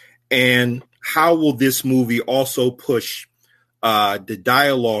 And how will this movie also push the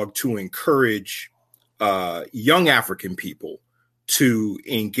dialogue to encourage young African people to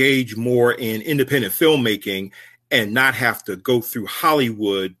engage more in independent filmmaking and not have to go through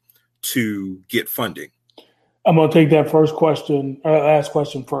Hollywood to get funding? I'm going to take that last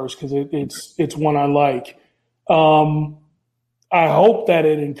question first, because it's one I like. I hope that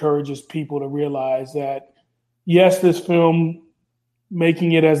it encourages people to realize that, yes, this film,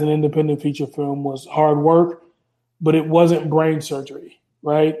 making it as an independent feature film, was hard work, but it wasn't brain surgery,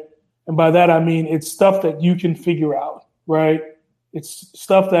 right? And by that, I mean it's stuff that you can figure out, right? It's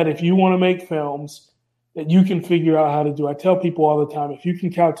stuff that if you want to make films, that you can figure out how to do. I tell people all the time, if you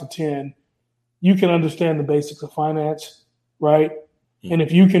can count to 10, you can understand the basics of finance, right? Mm-hmm. And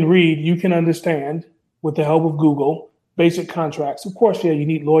if you can read, you can understand, with the help of Google, basic contracts. Of course, yeah, you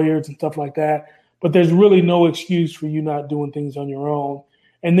need lawyers and stuff like that, but there's really no excuse for you not doing things on your own.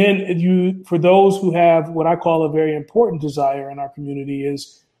 And then for those who have what I call a very important desire in our community,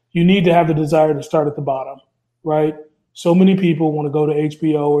 is you need to have the desire to start at the bottom, right? So many people want to go to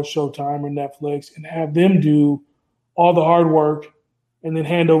HBO or Showtime or Netflix and have them do all the hard work and then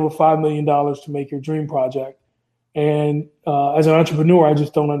hand over $5 million to make your dream project. And as an entrepreneur, I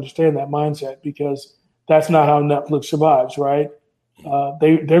just don't understand that mindset, because that's not how Netflix survives, right?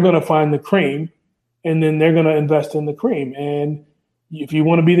 They're going to find the cream, and then they're going to invest in the cream. And if you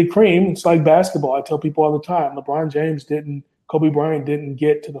want to be the cream, it's like basketball. I tell people all the time, Kobe Bryant didn't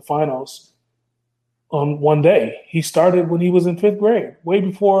get to the finals on one day. He started when he was in 5th grade, way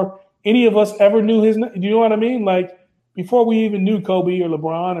before any of us ever knew his name. Do you know what I mean? Like, before we even knew Kobe or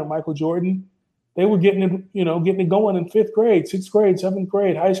LeBron or Michael Jordan, they were getting it going in 5th grade, 6th grade, 7th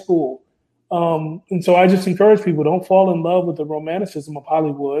grade, high school. And so I just encourage people, don't fall in love with the romanticism of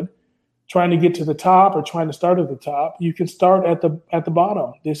Hollywood, trying to get to the top or trying to start at the top. You can start at the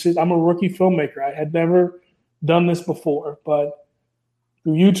bottom. I'm a rookie filmmaker. I had never done this before, but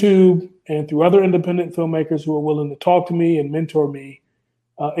through YouTube and through other independent filmmakers who are willing to talk to me and mentor me,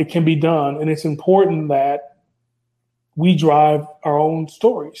 it can be done. And it's important that we drive our own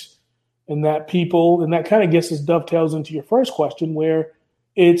stories, and that kind of dovetails into your first question, where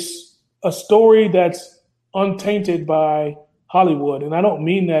it's a story that's untainted by Hollywood. And I don't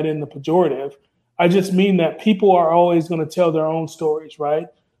mean that in the pejorative. I just mean that people are always going to tell their own stories, right?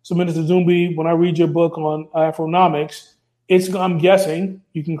 So Minister Zumbi, when I read your book on Afronomics, I'm guessing,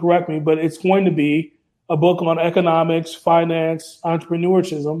 you can correct me, but it's going to be a book on economics, finance,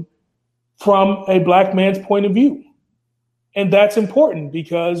 entrepreneurship from a Black man's point of view. And that's important,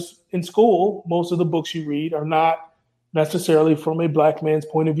 because in school, most of the books you read are not necessarily from a Black man's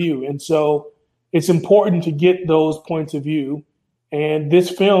point of view. And so it's important to get those points of view. And this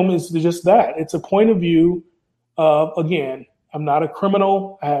film is just that. It's a point of view of, again, I'm not a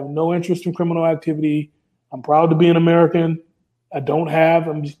criminal. I have no interest in criminal activity. I'm proud to be an American.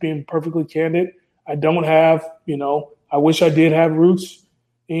 I'm just being perfectly candid. I don't have, I wish I did have roots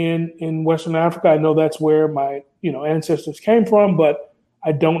in Western Africa. I know that's where my, ancestors came from, but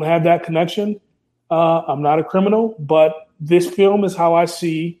I don't have that connection. I'm not a criminal, but this film is how I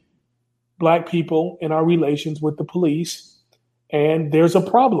see Black people in our relations with the police. And there's a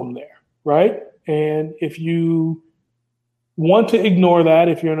problem there, right? And if you want to ignore that,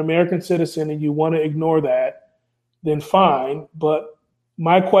 if you're an American citizen and you want to ignore that, then fine. But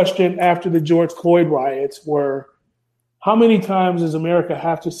my question after the George Floyd riots were, how many times does America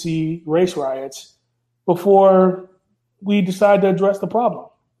have to see race riots before we decide to address the problem?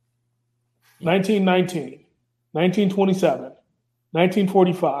 1919, 1927,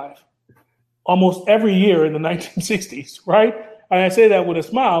 1945, almost every year in the 1960s, right? And I say that with a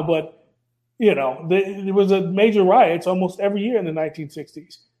smile, but there was a major riots almost every year in the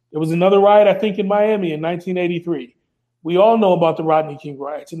 1960s. There was another riot, I think, in Miami in 1983. We all know about the Rodney King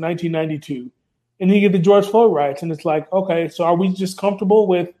riots in 1992. And then you get the George Floyd riots, and it's like, okay, so are we just comfortable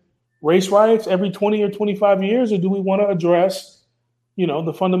with race riots every 20 or 25 years, or do we want to address,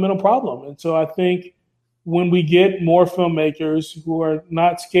 the fundamental problem? And so I think when we get more filmmakers who are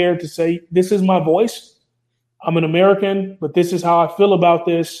not scared to say, this is my voice, I'm an American, but this is how I feel about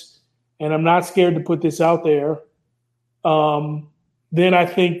this, and I'm not scared to put this out there, then I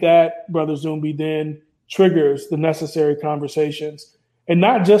think that, Brother Zumbi, then triggers the necessary conversations. And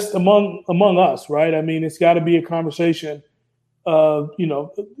not just among us, right? I mean, it's got to be a conversation of,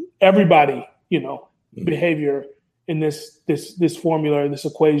 everybody, behavior in this formula, this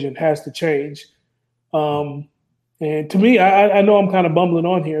equation has to change. And to me, I know I'm kind of bumbling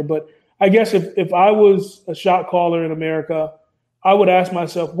on here, but I guess if I was a shot caller in America, I would ask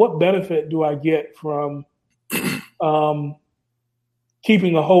myself, what benefit do I get from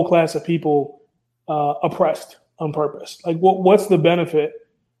keeping a whole class of people oppressed on purpose? Like, what's the benefit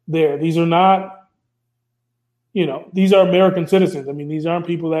there? These are not, these are American citizens. I mean, these aren't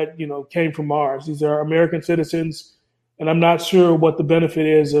people that, came from Mars. These are American citizens. And I'm not sure what the benefit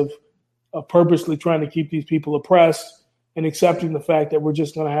is of purposely trying to keep these people oppressed and accepting the fact that we're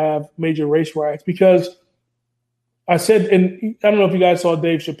just going to have major race riots. Because I said, and I don't know if you guys saw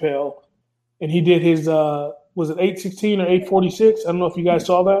Dave Chappelle, and he did his, was it 816 or 846? I don't know if you guys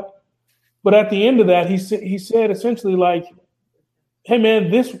saw that. But at the end of that, he said essentially like, hey,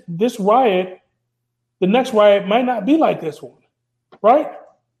 man, this riot, the next riot might not be like this one, right?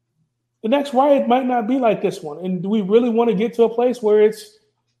 The next riot might not be like this one. And do we really want to get to a place where it's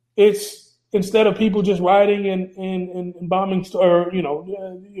instead of people just rioting and bombing or,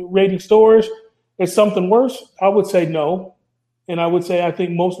 raiding stores, it's something worse? I would say no. And I would say I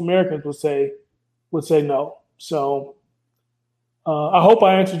think most Americans would say no. So I hope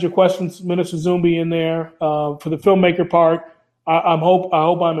I answered your questions, Minister Zumbi, in there. For the filmmaker part, I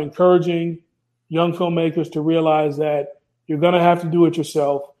hope I'm encouraging young filmmakers to realize that you're going to have to do it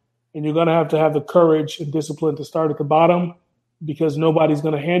yourself, and you're going to have the courage and discipline to start at the bottom, because nobody's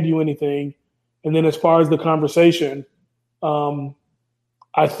going to hand you anything. And then as far as the conversation,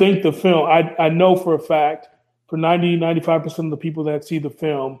 I think the film, I know for a fact, for 95% of the people that see the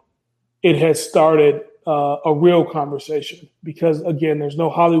film, it has started a real conversation, because again, there's no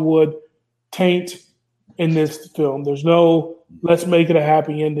Hollywood taint in this film. There's no, let's make it a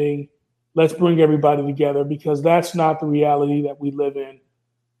happy ending. Let's bring everybody together, because that's not the reality that we live in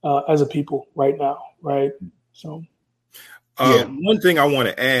as a people right now. Right. So one thing I want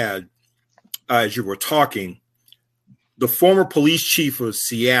to add, as you were talking, the former police chief of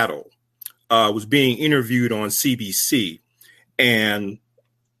Seattle was being interviewed on CBC, and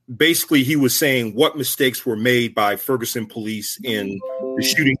basically he was saying what mistakes were made by Ferguson police in the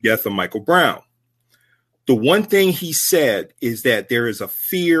shooting death of Michael Brown. The one thing he said is that there is a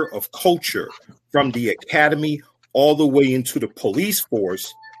fear of culture from the academy all the way into the police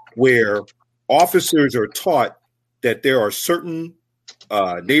force, where officers are taught that there are certain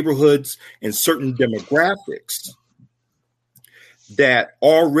neighborhoods and certain demographics that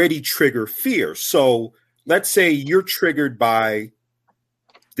already trigger fear. So let's say you're triggered by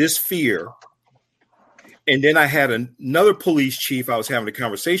this fear, and then I had another police chief I was having a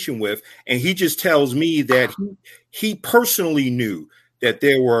conversation with, and he just tells me that he personally knew that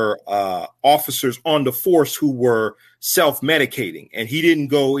there were officers on the force who were self-medicating, and he didn't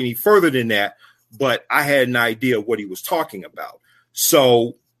go any further than that, but I had an idea of what he was talking about.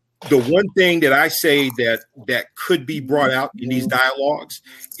 So the one thing that I say that could be brought out in these dialogues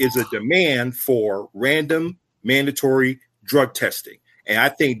is a demand for random mandatory drug testing. And I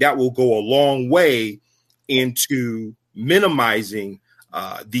think that will go a long way into minimizing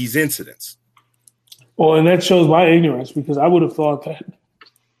these incidents. Well, and that shows my ignorance, because I would have thought that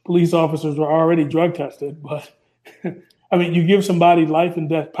police officers were already drug tested. But I mean, you give somebody life and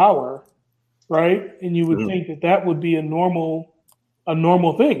death power, right? And you would think that would be a normal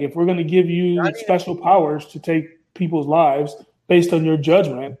thing. If we're going to give you special powers to take people's lives based on your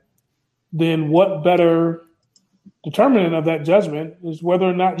judgment, then what better determinant of that judgment is whether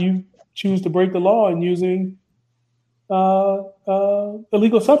or not you choose to break the law in using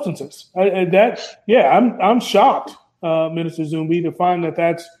illegal substances. I'm shocked, Minister Zumbi, to find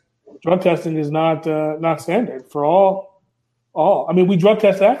that drug testing is not standard for all. I mean, we drug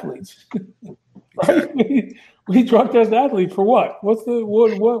test athletes, right? We drug test athletes for what?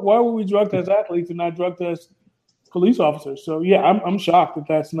 Why would we drug test athletes and not drug test police officers? So yeah, I'm shocked that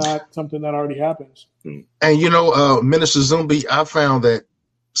that's not something that already happens. And Minister Zumbi, I found that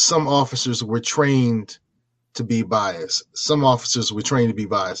some officers were trained to be biased. Some officers were trained to be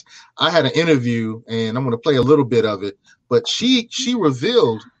biased. I had an interview, and I'm going to play a little bit of it, but she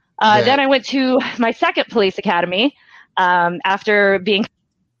revealed. Then I went to my second police academy after being.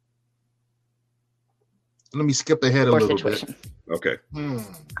 Let me skip ahead a little bit. Okay.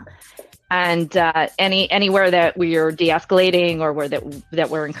 And anywhere that we are de-escalating or where that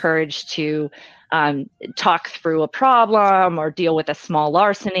we're encouraged to talk through a problem or deal with a small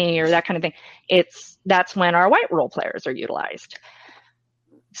larceny or that kind of thing, that's when our white role players are utilized.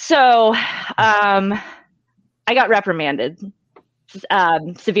 So I got reprimanded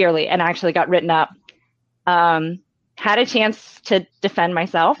severely and actually got written up. Had a chance to defend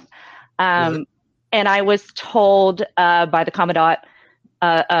myself. And I was told by the commandant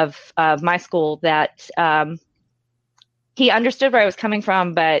of my school that he understood where I was coming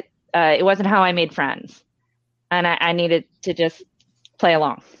from, but it wasn't how I made friends. And I needed to just play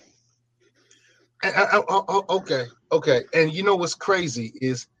along. Okay. And you know what's crazy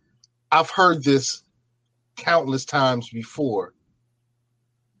is I've heard this countless times before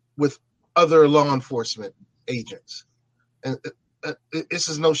with other law enforcement agents. And this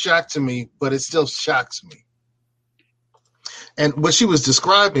is no shock to me, but it still shocks me. And what she was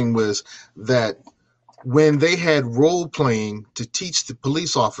describing was that when they had role playing to teach the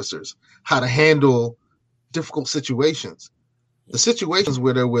police officers how to handle difficult situations, the situations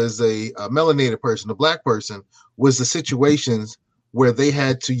where there was a melanated person, a black person, was the situations where they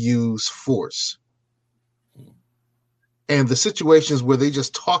had to use force. And the situations where they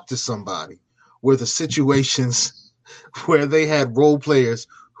just talked to somebody were the situations where they had role players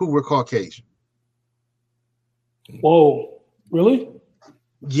who were Caucasian. Whoa, really?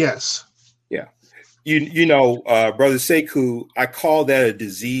 Yes. Yeah. You know, Brother Sekou, I call that a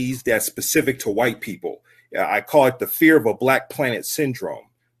disease that's specific to white people. I call it the fear of a black planet syndrome,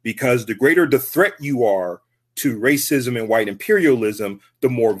 because the greater the threat you are to racism and white imperialism, the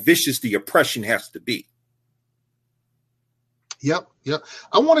more vicious the oppression has to be. Yep.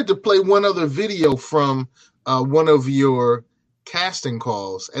 I wanted to play one other video from one of your casting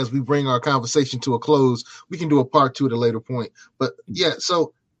calls as we bring our conversation to a close. We can do a part 2 at a later point. But yeah,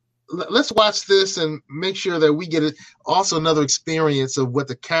 so let's watch this and make sure that we get also another experience of what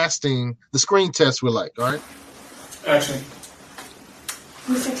the screen tests were like. All right. Action.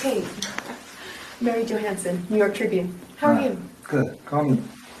 Mr. Tate, Mary Johansson, New York Tribune. How are you? Good. Call me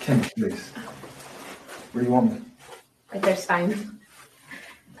Kim, please. Where do you want me? Right there's fine.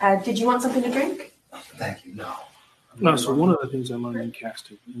 Did you want something to drink? Thank you. No. No, so one of the things I learned in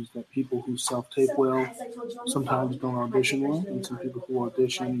casting is that people who self-tape well sometimes don't audition well, and some people who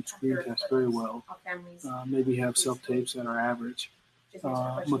audition screen test very well maybe have self-tapes that are average.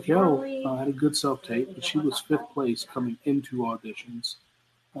 Mikkel had a good self-tape, but she was 5th place coming into auditions.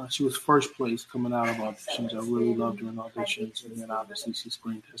 She was 1st place coming out of auditions. I really loved her in auditions, and then obviously she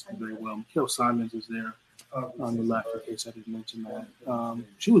screen tested very well. Mikkel Simons is there on the left, in case I didn't mention that.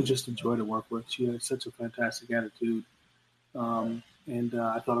 She was just a joy to work with. She had such a fantastic attitude, and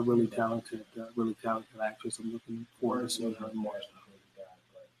I thought a really talented actress. I'm looking forward to seeing her more.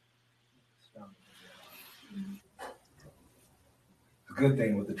 A good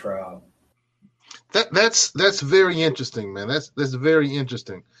thing with the trial. That's very interesting, man. That's very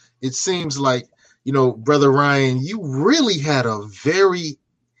interesting. It seems like, Brother Ryan, you really had a very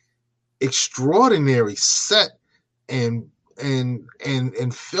extraordinary set and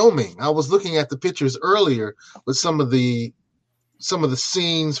filming. I was looking at the pictures earlier with some of the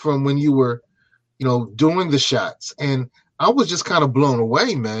scenes from when you were, doing the shots, and I was just kind of blown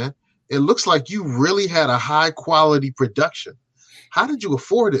away, man. It looks like you really had a high quality production. How did you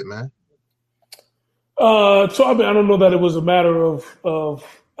afford it, man? So I don't know that it was a matter of.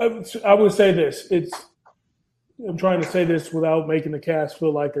 I would say this. I'm trying to say this without making the cast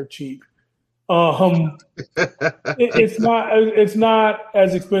feel like they're cheap. It's not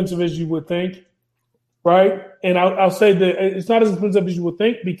as expensive as you would think, right? And I'll say that it's not as expensive as you would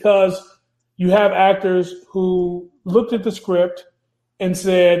think because you have actors who looked at the script and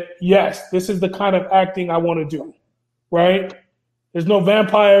said, yes, this is the kind of acting I want to do, right? There's no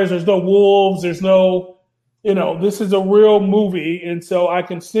vampires, there's no wolves, there's no, this is a real movie. And so I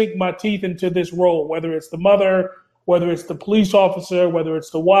can sink my teeth into this role, whether it's the mother, whether it's the police officer, whether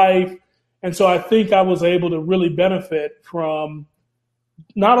it's the wife. And so I think I was able to really benefit from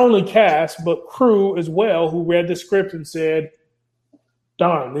not only cast, but crew as well, who read the script and said,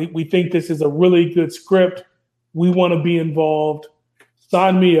 darn, we think this is a really good script. We want to be involved.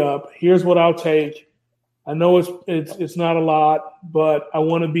 Sign me up. Here's what I'll take. I know it's not a lot, but I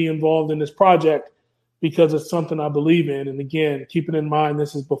want to be involved in this project because it's something I believe in. And again, keeping in mind,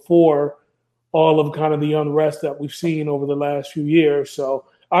 this is before all of kind of the unrest that we've seen over the last few years. So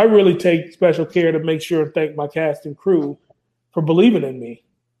I really take special care to make sure and thank my cast and crew for believing in me,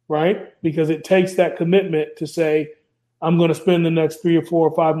 right? Because it takes that commitment to say, I'm going to spend the next 3 or 4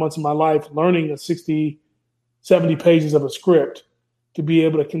 or 5 months of my life learning 60, 70 pages of a script to be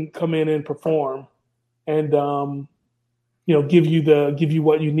able to come in and perform. And give you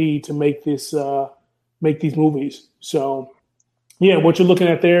what you need to make these movies. So yeah, what you're looking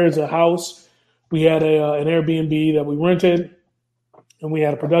at there is a house. We had an Airbnb that we rented, and we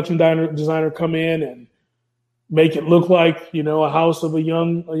had a production designer come in and make it look like a house of a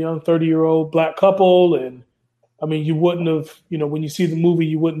young 30-year-old black couple. And I mean, you wouldn't have, when you see the movie,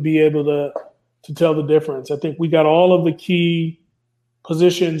 you wouldn't be able to tell the difference. I think we got all of the key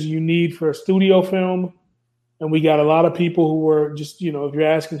positions you need for a studio film. And we got a lot of people who were just, if you're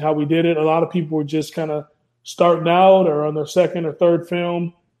asking how we did it, a lot of people were just kind of starting out or on their second or third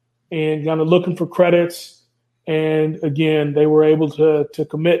film and kind of looking for credits. And again, they were able to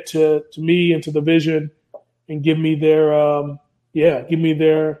commit to me and to the vision and give me their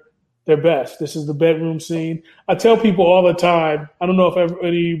best. This is the bedroom scene. I tell people all the time, I don't know if any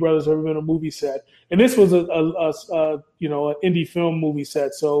of you brothers have ever been on a movie set. And this was an indie film movie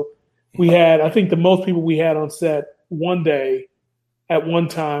set. So we had, I think the most people we had on set one day at one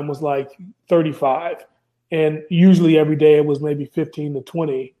time was like 35. And usually every day it was maybe 15 to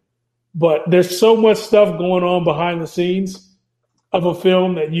 20. But there's so much stuff going on behind the scenes of a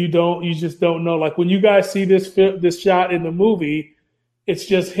film that you just don't know. Like when you guys see this shot in the movie, it's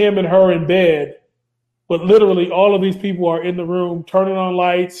just him and her in bed. But literally all of these people are in the room turning on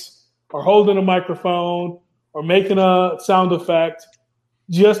lights or holding a microphone or making a sound effect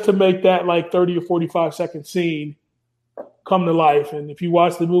just to make that like 30 or 45 second scene come to life. And if you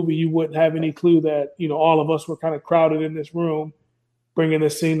watch the movie, you wouldn't have any clue that, all of us were kind of crowded in this room bringing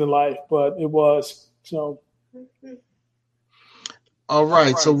this scene to life, but it was. So. All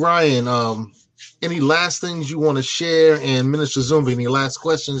right. So Ryan, any last things you want to share? And Minister Zumbi, any last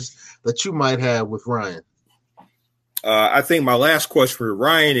questions that you might have with Ryan? I think my last question for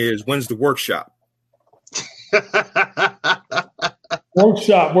Ryan is, when's the workshop?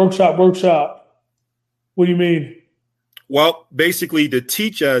 Workshop. What do you mean? Well, basically to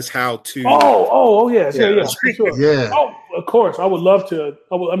teach us how to. Yeah, for sure. Yeah. Oh, of course, I would love to.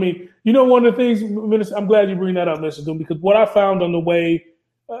 One of the things, Minister, I'm glad you bring that up, Mr. Doom, because what I found on the way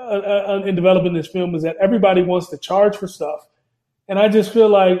in developing this film is that everybody wants to charge for stuff, and I just feel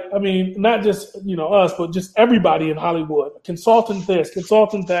like, not just us, but just everybody in Hollywood, consultant this,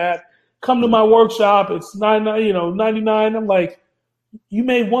 consultant that, come to my workshop. It's $99. I'm like, you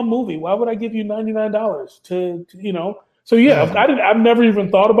made one movie. Why would I give you $99 to? So yeah, I've never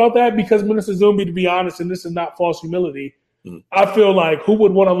even thought about that because Minister Zumbi, to be honest, and this is not false humility, I feel like who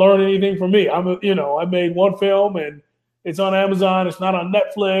would want to learn anything from me? I made one film and it's on Amazon. It's not on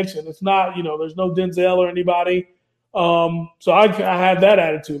Netflix and it's not, there's no Denzel or anybody. So I had that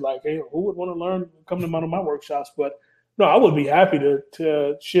attitude, like, hey, who would want to learn, come to one of my workshops? But no, I would be happy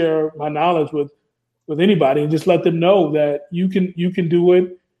to share my knowledge with anybody and just let them know that you can do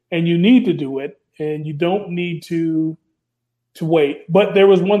it and you need to do it and you don't need to wait. But there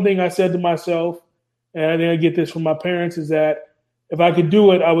was one thing I said to myself, and I didn't get this from my parents, is that if I could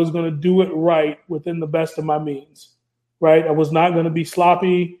do it, I was going to do it right within the best of my means, right? I was not going to be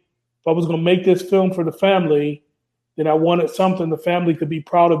sloppy. If I was going to make this film for the family, then I wanted something the family could be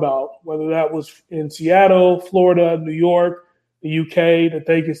proud about, whether that was in Seattle, Florida, New York, the UK, that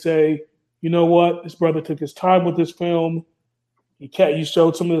they could say, you know what, this brother took his time with this film. You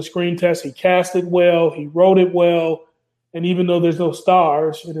showed some of the screen tests. He cast it well. He wrote it well. And even though there's no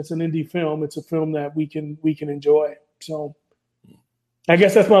stars and it's an indie film, it's a film that we can enjoy. So I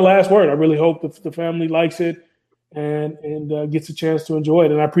guess that's my last word. I really hope the family likes it and gets a chance to enjoy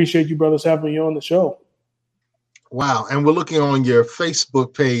it. And I appreciate you brothers having me on the show. Wow. And we're looking on your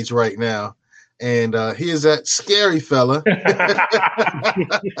Facebook page right now. And here's that scary fella.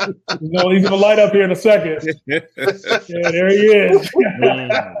 He's going to light up here in a second. Yeah, there he is.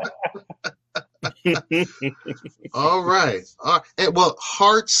 All right. And, well,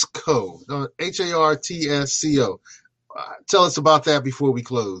 Hartsco, Hartsco. Tell us about that before we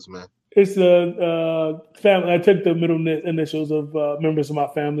close, man. It's a family. I took the middle initials of members of my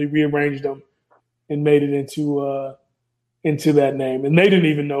family, rearranged them, and made it into that name. And they didn't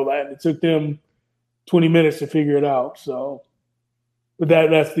even know that. It took them 20 minutes to figure it out. So, but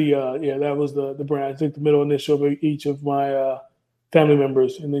that's that was the brand. I took the middle initial of each of my family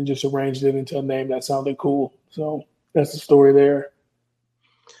members and then just arranged it into a name that sounded cool. So that's the story there.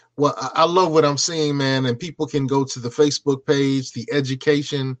 Well, I love what I'm seeing, man. And people can go to the Facebook page, The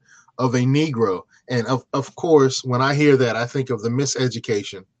Education of a Negro. And of course, when I hear that, I think of the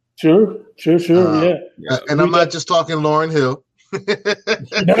Miseducation. Sure. Yeah. And I'm not just talking Lauryn Hill.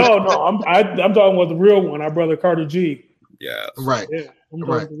 No. I'm talking about the real one, our brother Carter G. Yeah. Right. Yeah.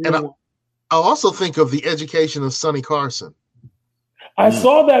 Right. And I also think of The Education of Sonny Carson. I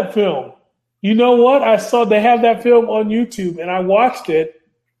saw that film. You know what? I saw they have that film on YouTube, and I watched it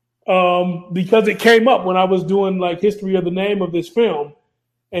because it came up when I was doing like history of the name of this film,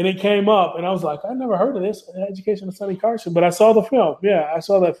 and it came up, and I was like, I never heard of this, Education of Sonny Carson, but I saw the film. Yeah, I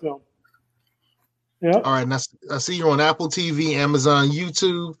saw that film. Yeah. All right, now I see you're on Apple TV, Amazon,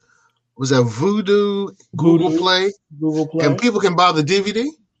 YouTube. Was that Vudu, Google Play? Google Play. And people can buy the DVD?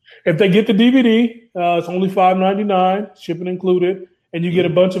 If they get the DVD, it's only $5.99, shipping included, and you get a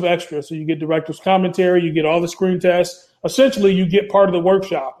bunch of extras. So you get director's commentary, you get all the screen tests. Essentially, you get part of the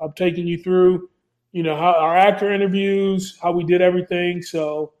workshop. I'm taking you through, how our actor interviews, how we did everything.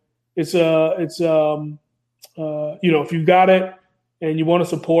 So it's if you've got it and you want to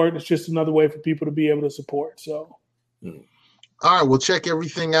support, it's just another way for people to be able to support. So. All right, we'll check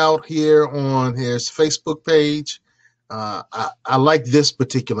everything out here on his Facebook page. I like this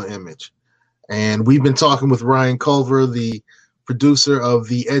particular image. And we've been talking with Ryan Culver, the producer of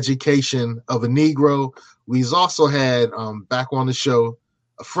The Education of a Negro. We've also had back on the show,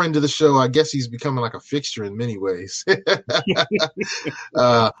 a friend of the show. I guess he's becoming like a fixture in many ways. Minister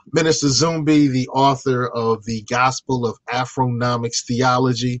Zumbi, the author of The Gospel of Afronomics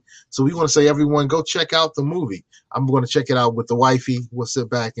Theology. So we want to say, everyone, go check out the movie. I'm going to check it out with the wifey. We'll sit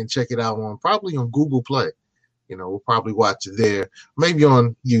back and check it out probably on Google Play. We'll probably watch it there, maybe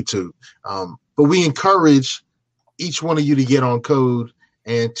on YouTube. But we encourage each one of you to get on Code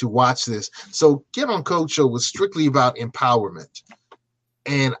and to watch this. So Get on Code show was strictly about empowerment.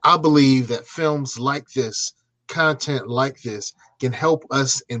 And I believe that films like this, content like this, can help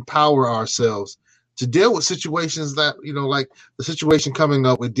us empower ourselves to deal with situations that, like the situation coming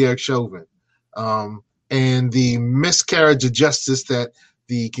up with Derek Chauvin, and the miscarriage of justice that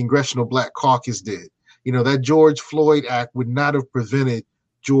the Congressional Black Caucus did. That George Floyd Act would not have prevented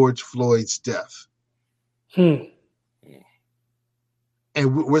George Floyd's death. And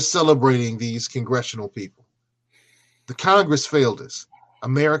we're celebrating these congressional people. The Congress failed us.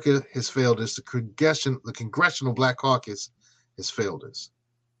 America has failed us. The Congressional Black Caucus has failed us.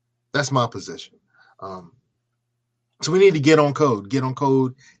 That's my position. So we need to get on code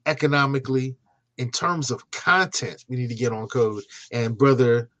economically. In terms of content, we need to get on code. And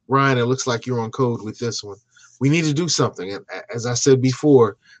Brother Ryan, it looks like you're on code with this one. We need to do something. And as I said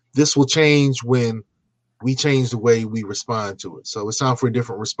before, this will change when we change the way we respond to it. So it's time for a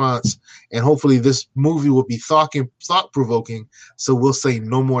different response. And hopefully this movie will be thought-provoking, so we'll say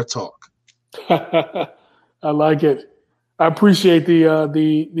no more talk. I like it. I appreciate you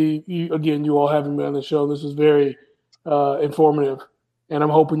all having me on the show. This is very informative. And I'm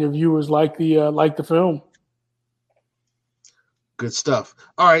hoping your viewers like the film. Good stuff.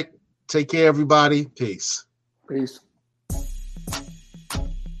 All right. Take care, everybody. Peace. Peace.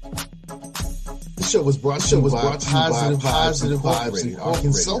 The show was brought to you by Positive Vibes, our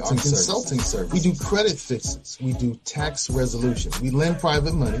consulting service. We do credit fixes. We do tax resolution. We lend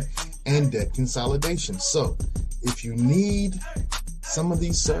private money and debt consolidation. So if you need some of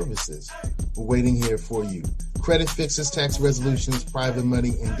these services, we're waiting here for you. Credit fixes, tax resolutions, private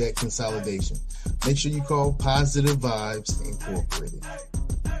money, and debt consolidation. Make sure you call Positive Vibes Incorporated.